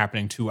things are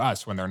happening to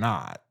us when they're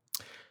not.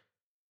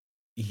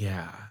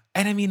 Yeah.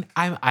 And I mean,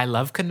 I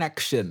love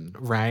connection,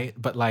 right?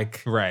 But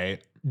like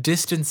Right.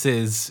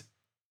 distances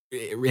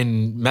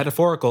in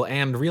metaphorical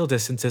and real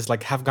distances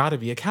like have got to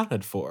be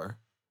accounted for.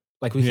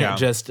 Like we can't Yeah.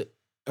 just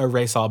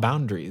erase all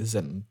boundaries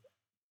and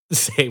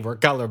say we're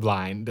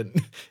colorblind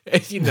and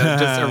just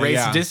erase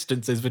Yeah.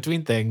 distances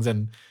between things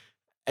and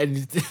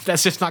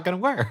that's just not going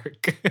to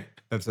work.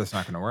 That's just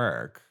not going to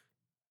work.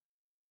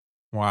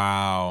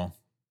 Wow.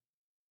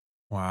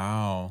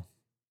 Wow.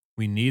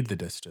 We need the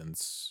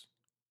distance.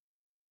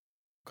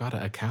 Got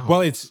to account.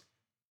 Well,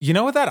 you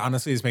know what that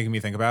honestly is making me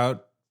think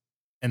about?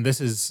 And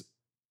this is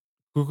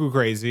cuckoo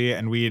crazy.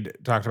 And we'd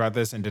talked about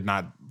this and did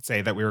not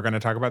say that we were going to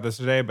talk about this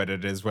today, but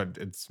it is what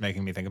it's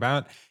making me think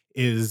about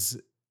is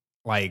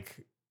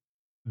like,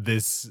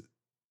 this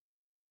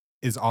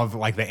is all of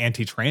like the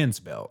anti-trans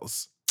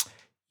bills.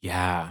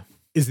 Yeah.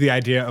 Is the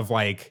idea of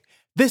like,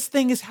 this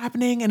thing is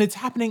happening and it's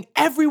happening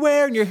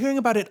everywhere and you're hearing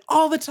about it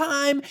all the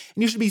time and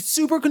you should be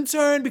super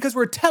concerned because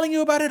we're telling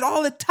you about it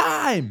all the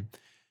time.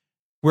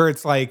 Where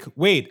it's like,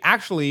 wait,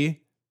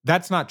 actually,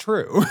 that's not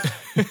true.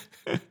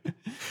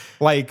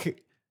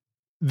 Like,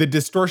 the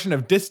distortion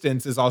of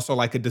distance is also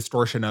like a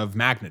distortion of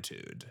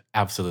magnitude.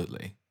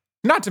 Absolutely.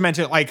 Not to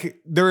mention, like,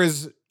 there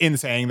is, in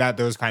saying that,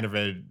 there's kind of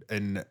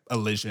an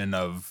elision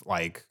of,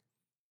 like,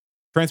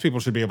 trans people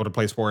should be able to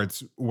play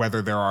sports,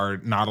 whether there are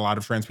not a lot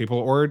of trans people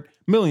or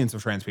millions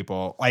of trans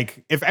people.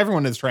 Like, if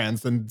everyone is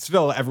trans, then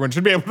still everyone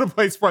should be able to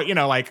play sport,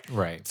 like.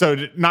 Right. So,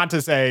 not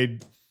to say,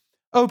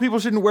 oh, people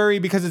shouldn't worry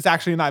because it's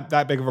actually not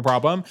that big of a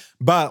problem.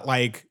 But,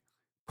 like,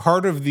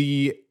 part of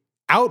the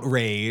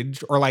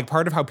outrage or, like,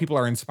 part of how people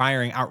are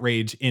inspiring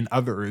outrage in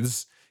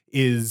others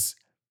is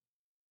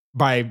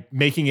by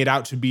making it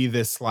out to be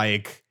this,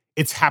 like,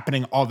 it's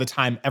happening all the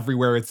time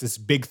everywhere. It's this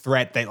big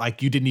threat that,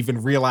 like, you didn't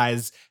even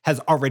realize has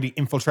already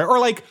infiltrated. Or,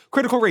 like,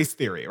 critical race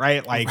theory,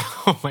 right? Like,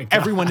 oh my gosh.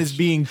 Everyone is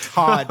being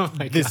taught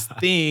this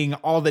thing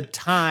all the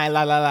time,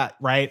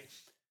 right?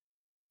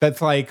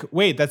 That's like,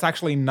 wait, that's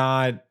actually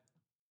not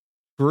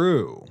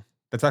true.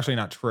 That's actually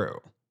not true.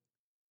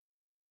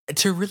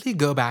 To really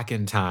go back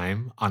in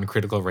time on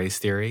critical race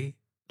theory,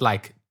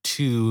 like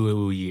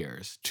 2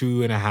 years,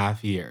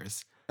 2.5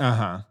 years,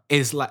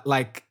 is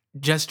like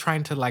just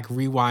trying to like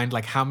rewind,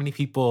 like how many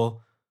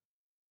people,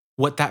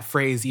 what that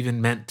phrase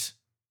even meant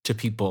to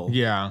people,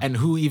 Yeah, and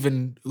who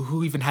even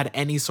had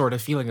any sort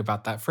of feeling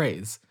about that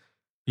phrase,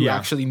 who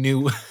actually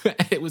knew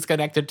it was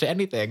connected to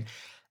anything,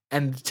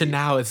 and to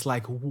now it's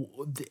like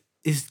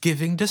is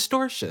giving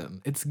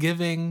distortion. It's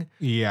giving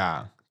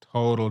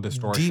total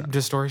distortion, deep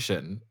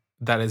distortion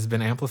that has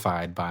been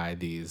amplified by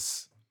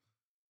these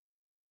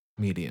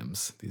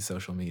mediums, these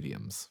social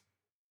mediums,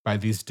 by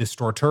these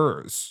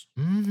distorters.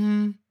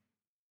 Mm-hmm.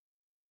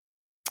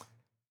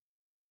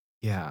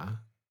 Yeah.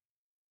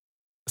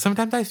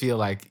 Sometimes I feel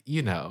like,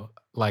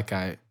 like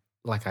I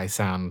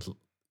sound,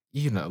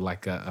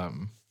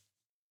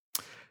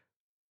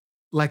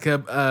 like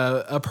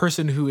a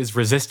person who is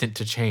resistant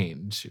to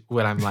change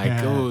when I'm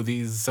like, oh,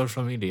 these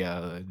social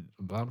media,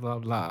 blah, blah,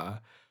 blah.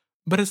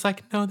 But it's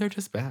like, no, they're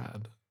just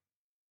bad.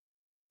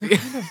 They're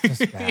kind of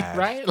just bad.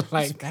 Right?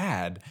 Like, it's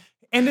bad.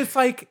 And it's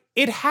like,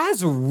 it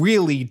has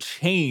really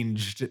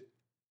changed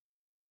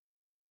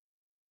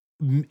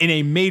in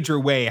a major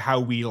way how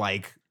we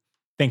like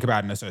think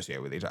about and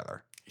associate with each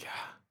other. Yeah.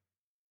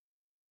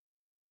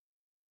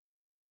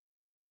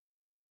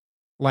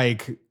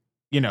 Like,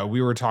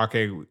 we were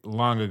talking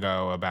long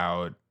ago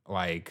about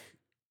like,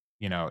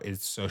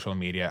 is social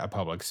media a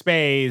public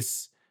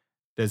space?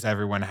 Should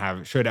everyone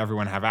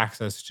have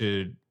access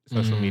to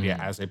social media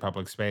as a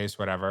public space,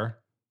 whatever?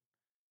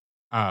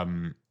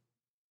 And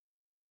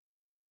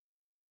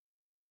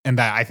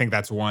that, I think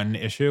that's one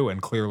issue.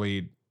 And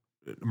clearly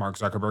Mark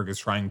Zuckerberg is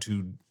trying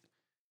to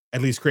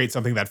at least create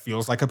something that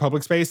feels like a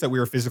public space that we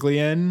are physically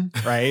in,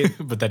 right?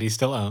 But that he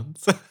still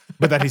owns.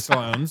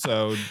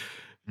 So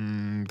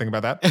think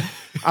about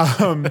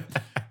that.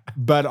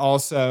 But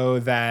also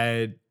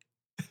that,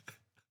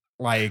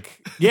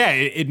 like,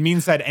 it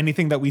means that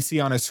anything that we see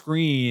on a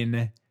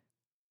screen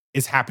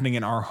is happening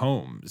in our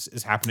homes,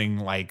 is happening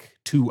like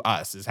to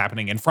us, is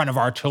happening in front of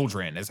our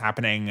children, is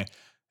happening,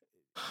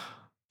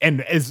 and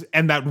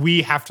that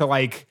we have to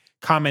like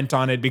comment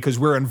on it because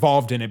we're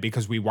involved in it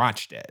because we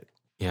watched it.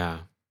 Yeah.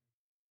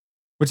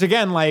 Which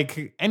again,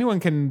 like,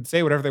 anyone can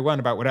say whatever they want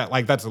about what,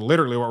 like, that's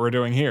literally what we're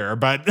doing here.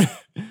 But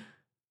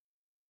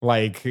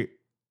like,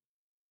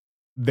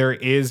 there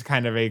is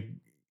kind of I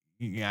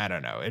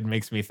don't know. It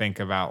makes me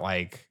think about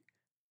like,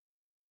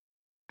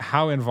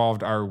 how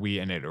involved are we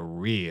in it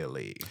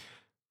really?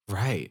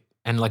 Right.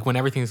 And like when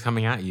everything's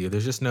coming at you,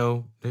 there's just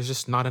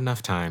not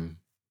enough time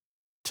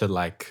to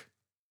like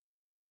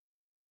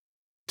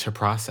to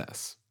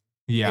process.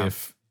 Yeah.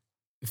 If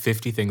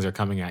 50 things are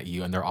coming at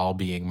you and they're all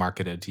being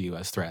marketed to you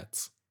as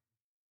threats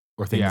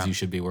or things you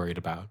should be worried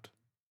about.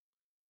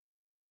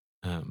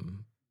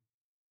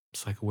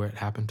 It's like where it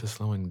happened to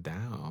slowing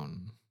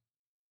down.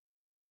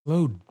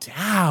 Slow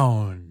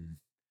down.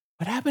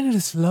 What happened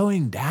to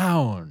slowing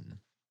down?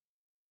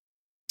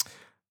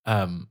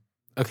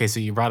 Okay, so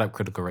you brought up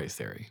critical race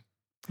theory,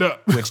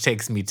 which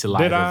takes me to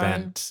live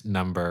event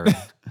number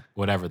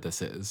whatever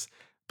this is,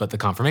 but the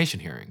confirmation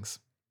hearings.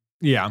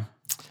 Yeah.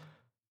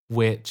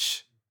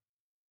 Which,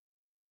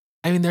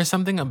 I mean, there's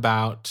something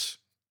about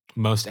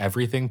most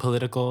everything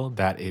political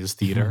that is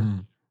theater,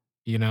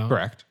 you know?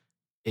 Correct.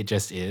 It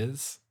just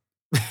is.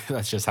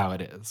 That's just how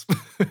it is.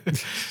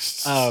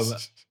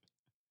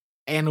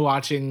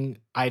 And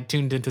I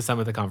tuned into some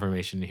of the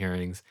confirmation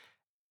hearings,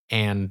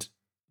 and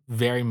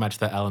very much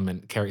the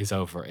element carries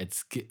over.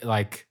 It's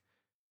like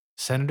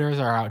senators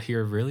are out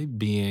here really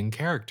being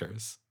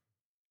characters,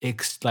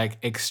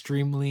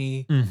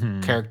 extremely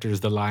characters.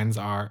 The lines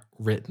are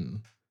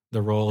written,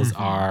 the roles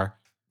are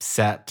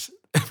set,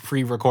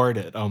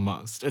 pre-recorded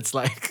almost. It's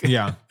like,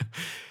 yeah.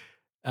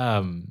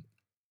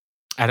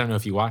 I don't know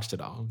if you watched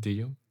it all. Do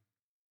you?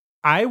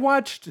 I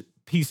watched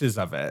pieces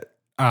of it.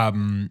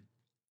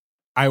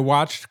 I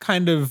watched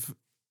kind of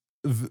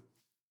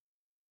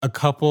a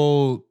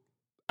couple.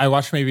 I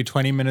watched maybe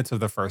 20 minutes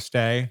of the first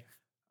day.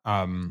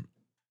 I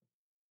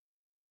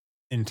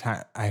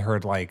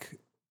heard like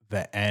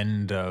the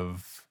end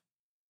of,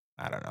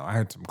 I don't know. I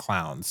heard some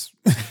clowns.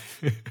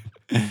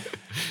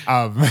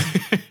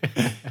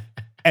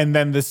 And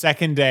then the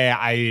second day,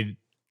 I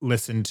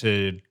listened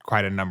to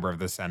quite a number of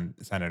the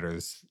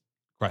senators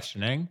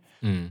questioning.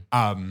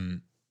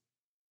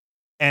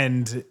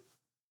 And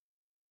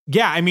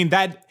yeah, I mean,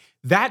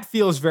 that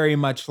feels very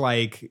much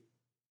like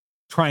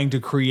trying to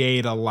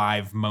create a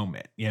live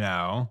moment, you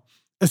know,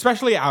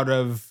 especially out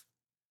of,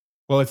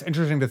 well, it's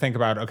interesting to think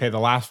about, okay, the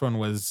last one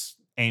was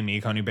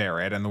Amy Coney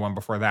Barrett, and the one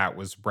before that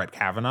was Brett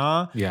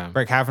Kavanaugh. Yeah.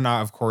 Brett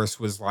Kavanaugh, of course,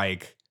 was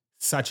like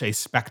such a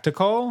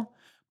spectacle,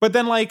 but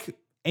then like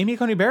Amy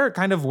Coney Barrett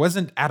kind of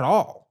wasn't at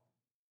all.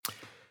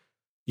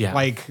 Yeah.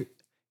 Like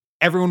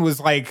everyone was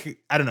like,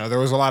 I don't know, there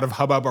was a lot of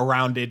hubbub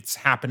around it's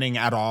happening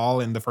at all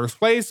in the first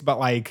place, but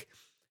like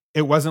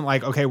it wasn't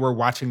like, okay, we're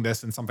watching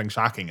this and something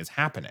shocking is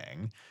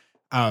happening.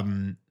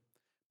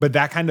 But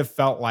that kind of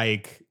felt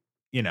like,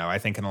 you know, I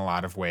think in a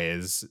lot of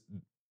ways,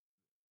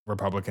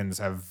 Republican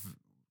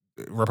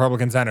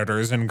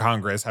senators in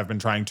Congress have been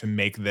trying to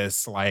make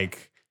this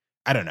like,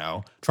 I don't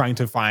know, trying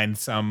to find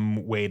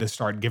some way to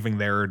start giving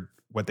their,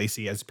 what they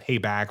see as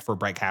payback for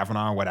Brett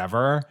Kavanaugh,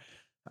 whatever.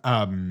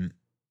 And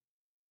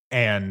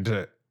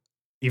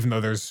even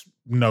though there's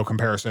no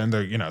comparison,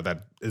 there, you know,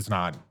 there is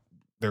not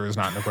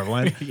an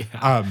equivalent.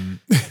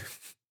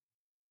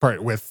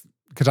 Part with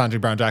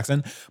Ketanji Brown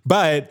Jackson,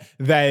 but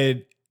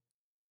that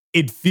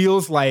it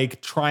feels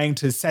like trying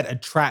to set a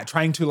trap,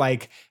 trying to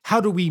like, how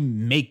do we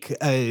make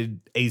a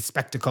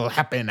spectacle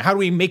happen? How do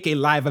we make a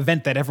live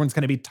event that everyone's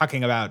going to be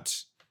talking about?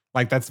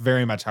 Like, that's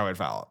very much how it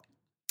felt.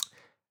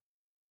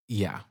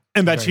 Yeah.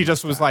 And that she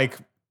just was like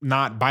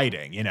not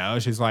biting, you know?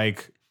 She's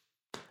like,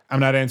 I'm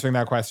not answering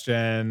that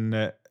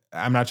question.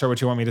 I'm not sure what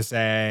you want me to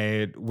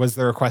say. Was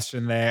there a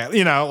question there?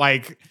 You know,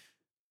 like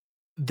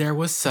there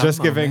was some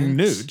just giving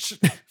nooch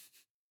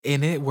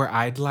in it where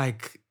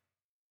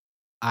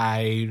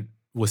I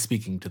was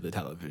speaking to the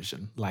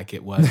television, like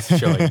it was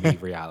showing me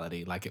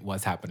reality, like it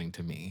was happening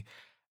to me.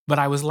 But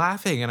I was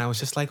laughing and I was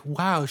just like,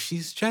 wow,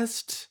 she's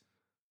just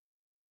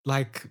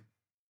like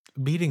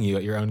beating you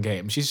at your own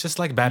game. She's just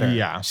like better.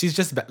 Yeah. She's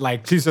just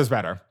like she's just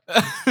better.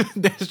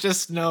 There's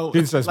just no.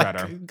 She's just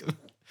better.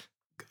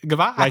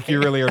 Goodbye. Like you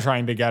really are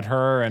trying to get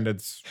her and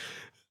it's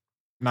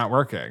not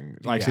working.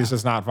 Like she's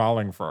just not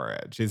falling for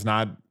it.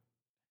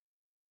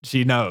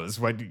 She knows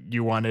what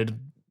you wanted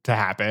to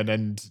happen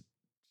and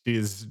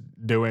she's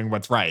doing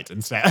what's right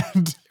instead.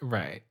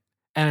 Right.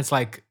 And it's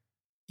like,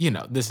 you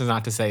know, this is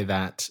not to say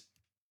that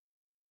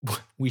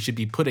we should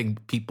be putting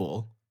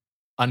people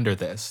under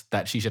this,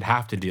 that she should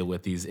have to deal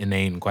with these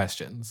inane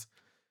questions.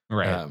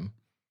 Right.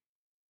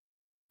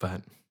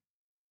 But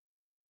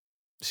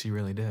she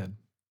really did.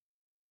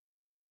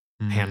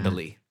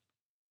 Handily.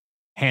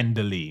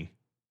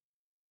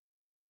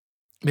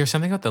 There's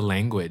something about the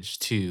language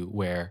too,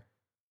 where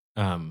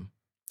I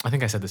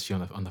think I said this to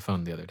you on the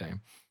phone the other day.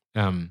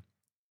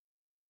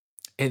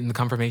 In the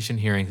confirmation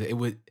hearings,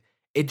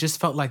 it just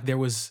felt like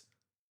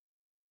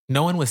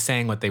no one was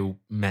saying what they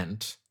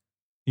meant.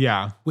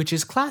 Yeah. Which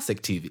is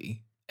classic TV.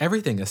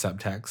 Everything is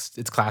subtext.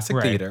 It's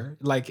classic theater.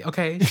 Like,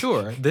 okay,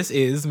 sure, this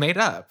is made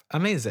up.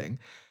 Amazing.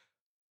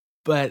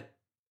 But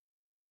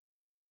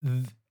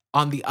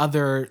on the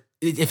other,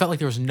 it felt like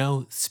there was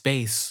no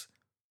space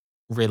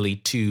really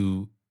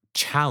to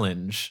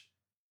challenge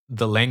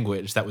the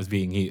language that was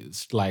being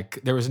used. Like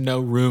there was no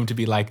room to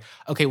be like,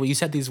 okay, well, you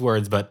said these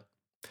words, but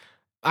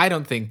I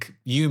don't think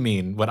you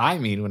mean what I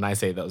mean when I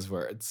say those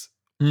words.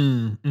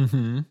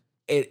 Mm-hmm.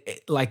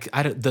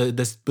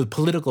 The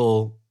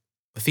political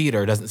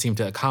theater doesn't seem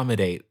to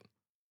accommodate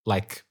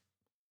like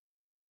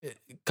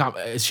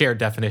shared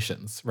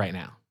definitions right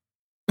now.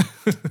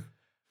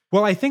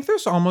 Well, I think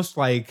there's almost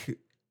like,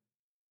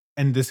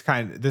 and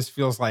this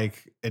feels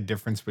like a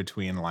difference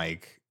between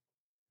like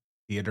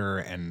theater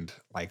and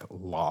like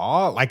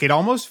law. Like it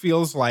almost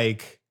feels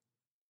like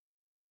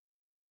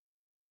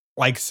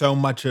so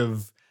much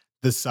of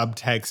the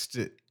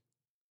subtext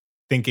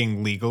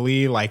thinking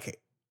legally, like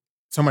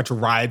so much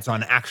rides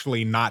on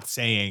actually not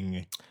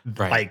saying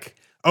like,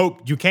 oh,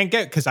 you can't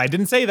get, because I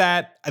didn't say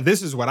that.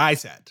 This is what I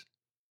said.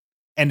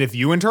 And if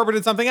you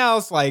interpreted something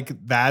else, like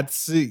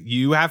that's,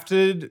 you have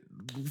to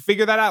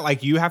figure that out.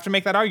 Like you have to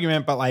make that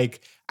argument, but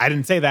like, I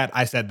didn't say that,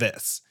 I said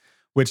this,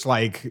 which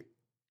like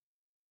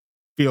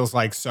feels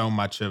like so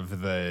much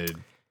of the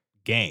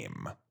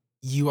game.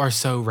 You are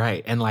so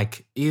right. And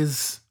like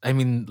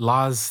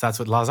laws, that's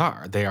what laws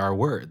are. They are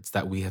words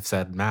that we have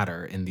said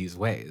matter in these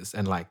ways.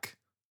 And like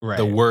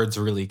the words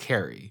really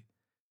carry.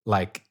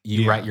 Like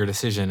you write your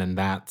decision and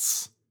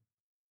that's,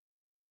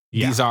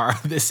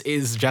 this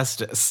is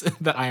justice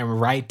that I am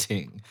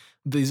writing.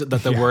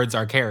 That the words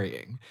are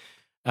carrying.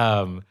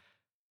 And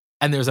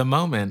there's a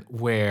moment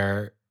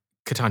where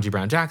Ketanji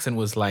Brown Jackson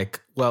was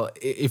like, well,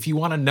 if you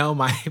want to know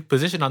my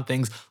position on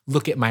things,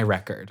 look at my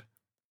record.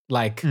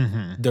 Like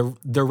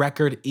the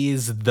record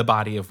is the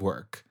body of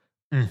work.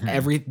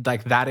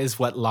 That is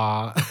what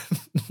law.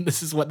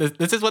 this is what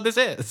this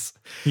is.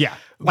 Yeah.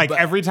 Like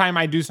every time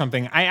I do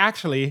something, I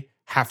actually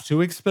have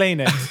to explain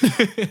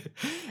it.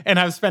 And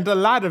I've spent a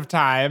lot of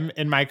time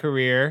in my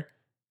career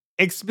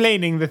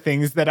explaining the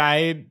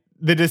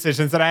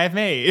decisions that I have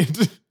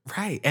made.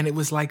 Right. And it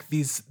was like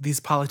these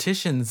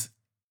politicians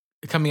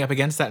coming up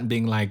against that and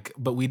being like,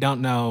 but we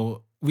don't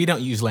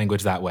use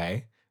language that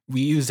way.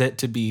 We use it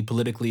to be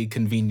politically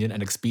convenient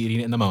and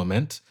expedient in the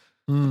moment.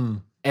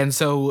 And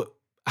so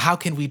how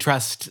can we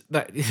trust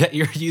that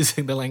you're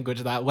using the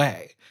language that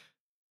way?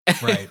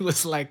 Right. It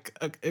was like,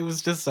 it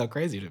was just so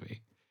crazy to me.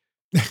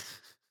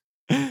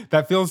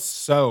 That feels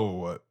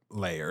so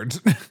layered.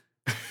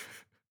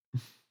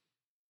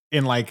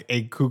 In like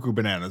a cuckoo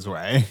bananas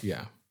way.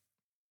 Yeah.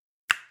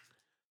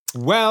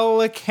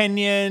 Well,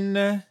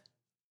 Kenyon,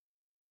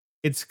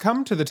 it's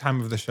come to the time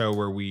of the show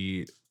where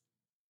we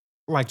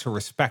like to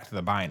respect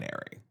the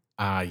binary.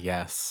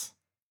 Yes.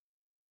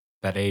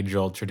 That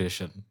age-old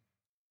tradition.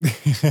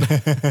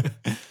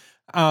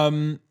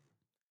 And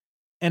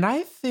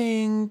I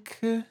think,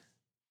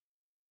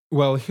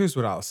 well, here's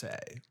what I'll say.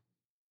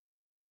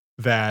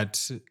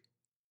 That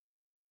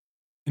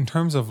in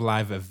terms of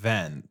live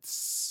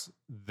events,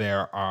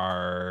 there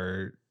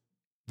are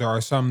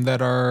some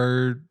that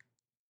are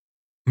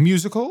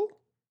musical,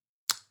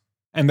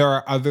 and there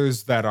are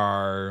others that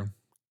are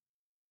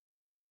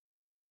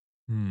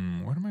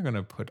what am I going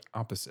to put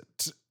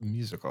opposite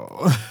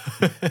musical?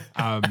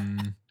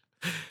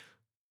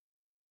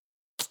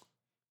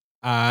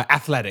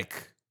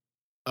 Athletic.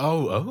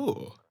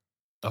 Oh,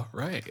 all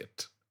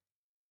right.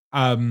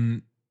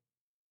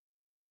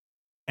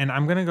 And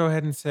I'm going to go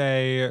ahead and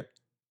say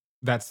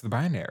that's the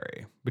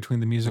binary between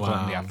the musical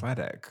and the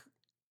athletic.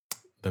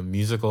 The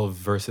musical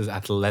versus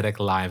athletic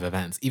live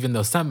events, even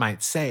though some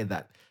might say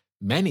that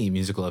many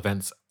musical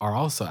events are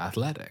also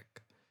athletic.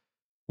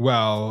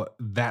 Well,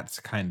 that's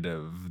kind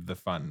of the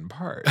fun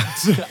part.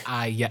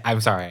 I'm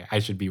sorry. I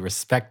should be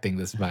respecting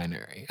this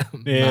binary.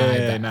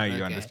 Yeah, now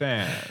you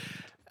understand.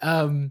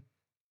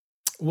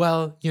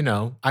 Well,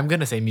 I'm going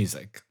to say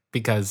music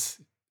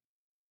because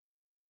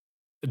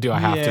do I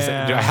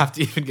have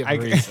to even give a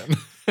reason?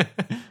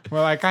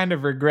 Well, I kind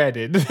of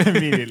regretted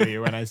immediately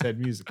when I said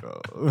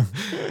musical.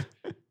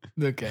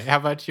 Okay. How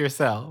about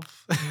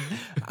yourself?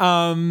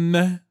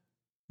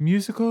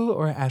 Musical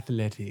or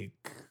athletic?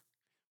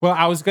 Well,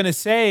 I was going to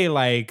say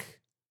like,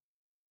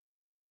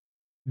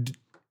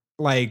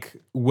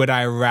 would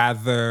I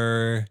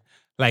rather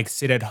like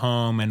sit at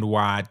home and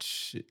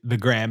watch the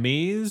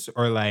Grammys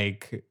or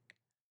like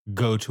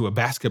go to a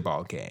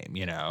basketball game,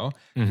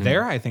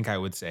 There, I think I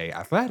would say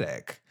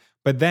athletic.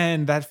 But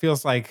then that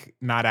feels like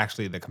not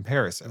actually the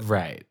comparison.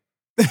 Right.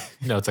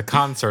 No, it's a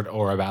concert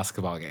or a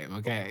basketball game.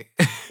 Okay.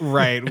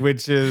 Right.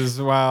 Which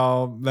is,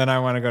 well, then I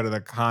want to go to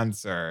the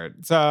concert.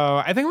 So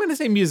I think I'm going to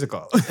say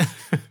musical.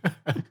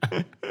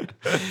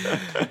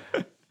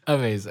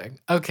 Amazing.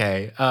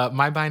 Okay.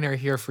 My binary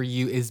here for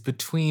you is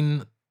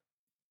between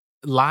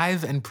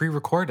live and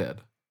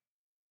pre-recorded.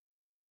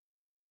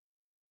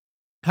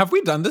 Have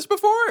we done this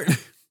before?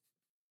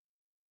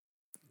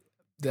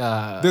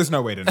 There's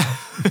no way to know.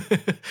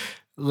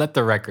 Let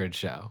the record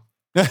show.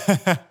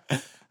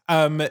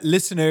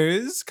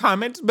 Listeners,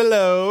 comment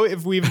below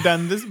if we've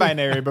done this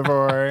binary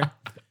before.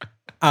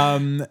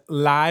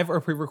 Live or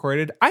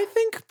pre-recorded? I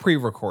think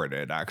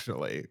pre-recorded,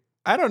 actually.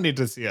 I don't need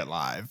to see it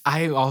live.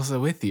 I'm also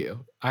with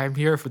you. I'm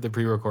here for the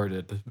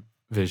pre-recorded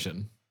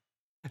vision.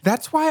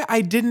 That's why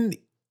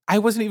I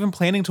wasn't even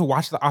planning to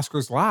watch the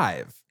Oscars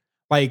live.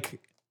 Like,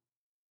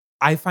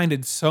 I find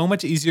it so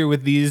much easier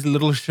with these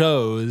little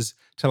shows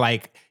to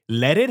like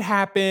let it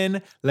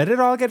happen, let it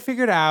all get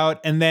figured out,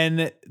 and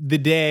then the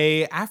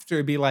day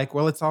after be like,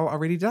 well, it's all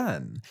already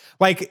done.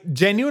 Like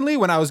genuinely,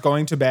 when I was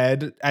going to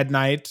bed at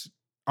night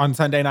on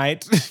Sunday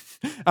night,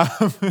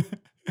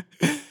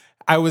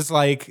 I was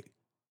like,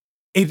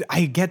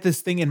 I get this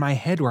thing in my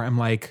head where I'm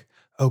like,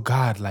 oh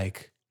God,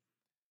 like,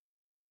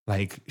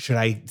 should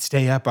I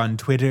stay up on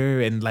Twitter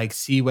and like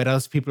see what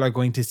else people are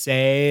going to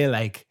say?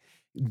 Like,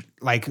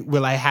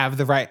 will I have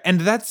the right?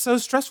 And that's so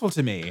stressful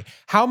to me.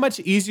 How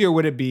much easier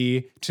would it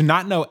be to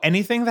not know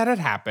anything that had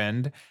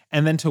happened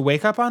and then to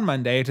wake up on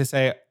Monday to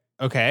say,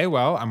 okay,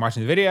 well, I'm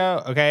watching the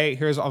video. Okay,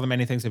 here's all the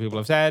many things that people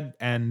have said,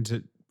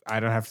 and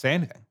I don't have to say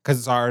anything because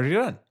it's already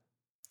done.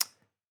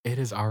 It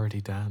is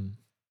already done.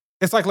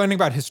 It's like learning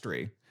about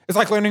history. It's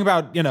like learning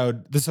about,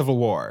 the Civil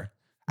War.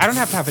 I don't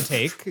have to have a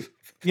take,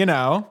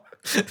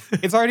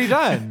 It's already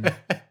done.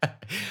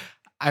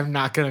 I'm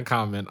not going to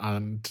comment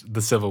on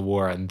the Civil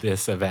War and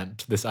this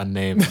event, this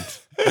unnamed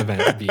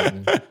event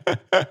being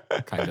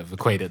kind of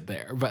equated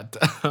there. But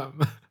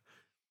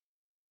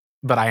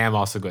I am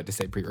also going to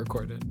say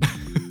pre-recorded.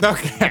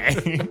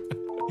 Okay.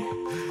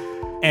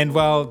 And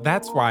well,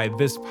 that's why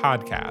this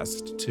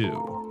podcast,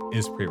 too,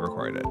 is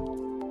pre-recorded.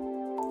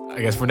 I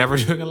guess we're never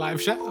doing a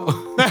live show.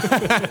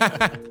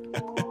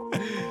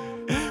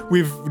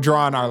 We've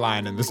drawn our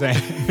line in the sand.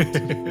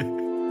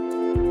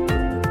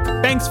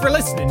 Thanks for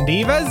listening,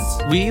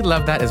 Divas. We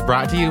Love That is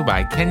brought to you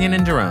by Kenyon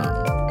and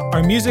Jerome.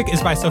 Our music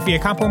is by Sophia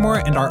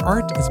Campomore, and our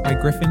art is by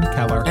Griffin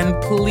Keller.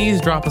 And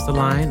please drop us a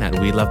line at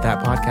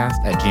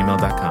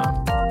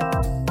welovethatpodcast@gmail.com.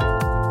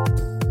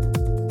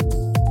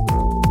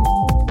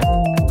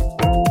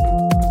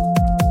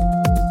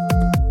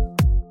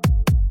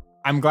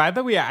 I'm glad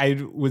that I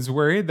was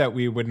worried that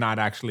we would not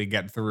actually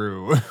get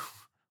through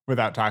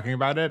without talking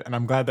about it, and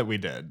I'm glad that we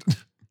did.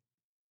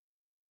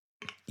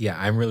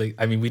 Yeah,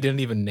 we didn't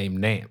even name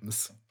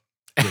names.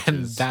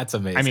 And that's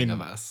amazing of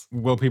us.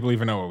 Will people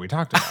even know what we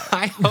talked about?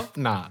 I hope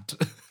not.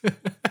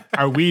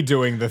 Are we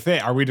doing the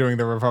thing? Are we doing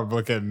the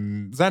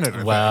Republican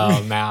senator Well,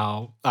 thing?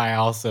 now I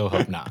also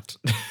hope not.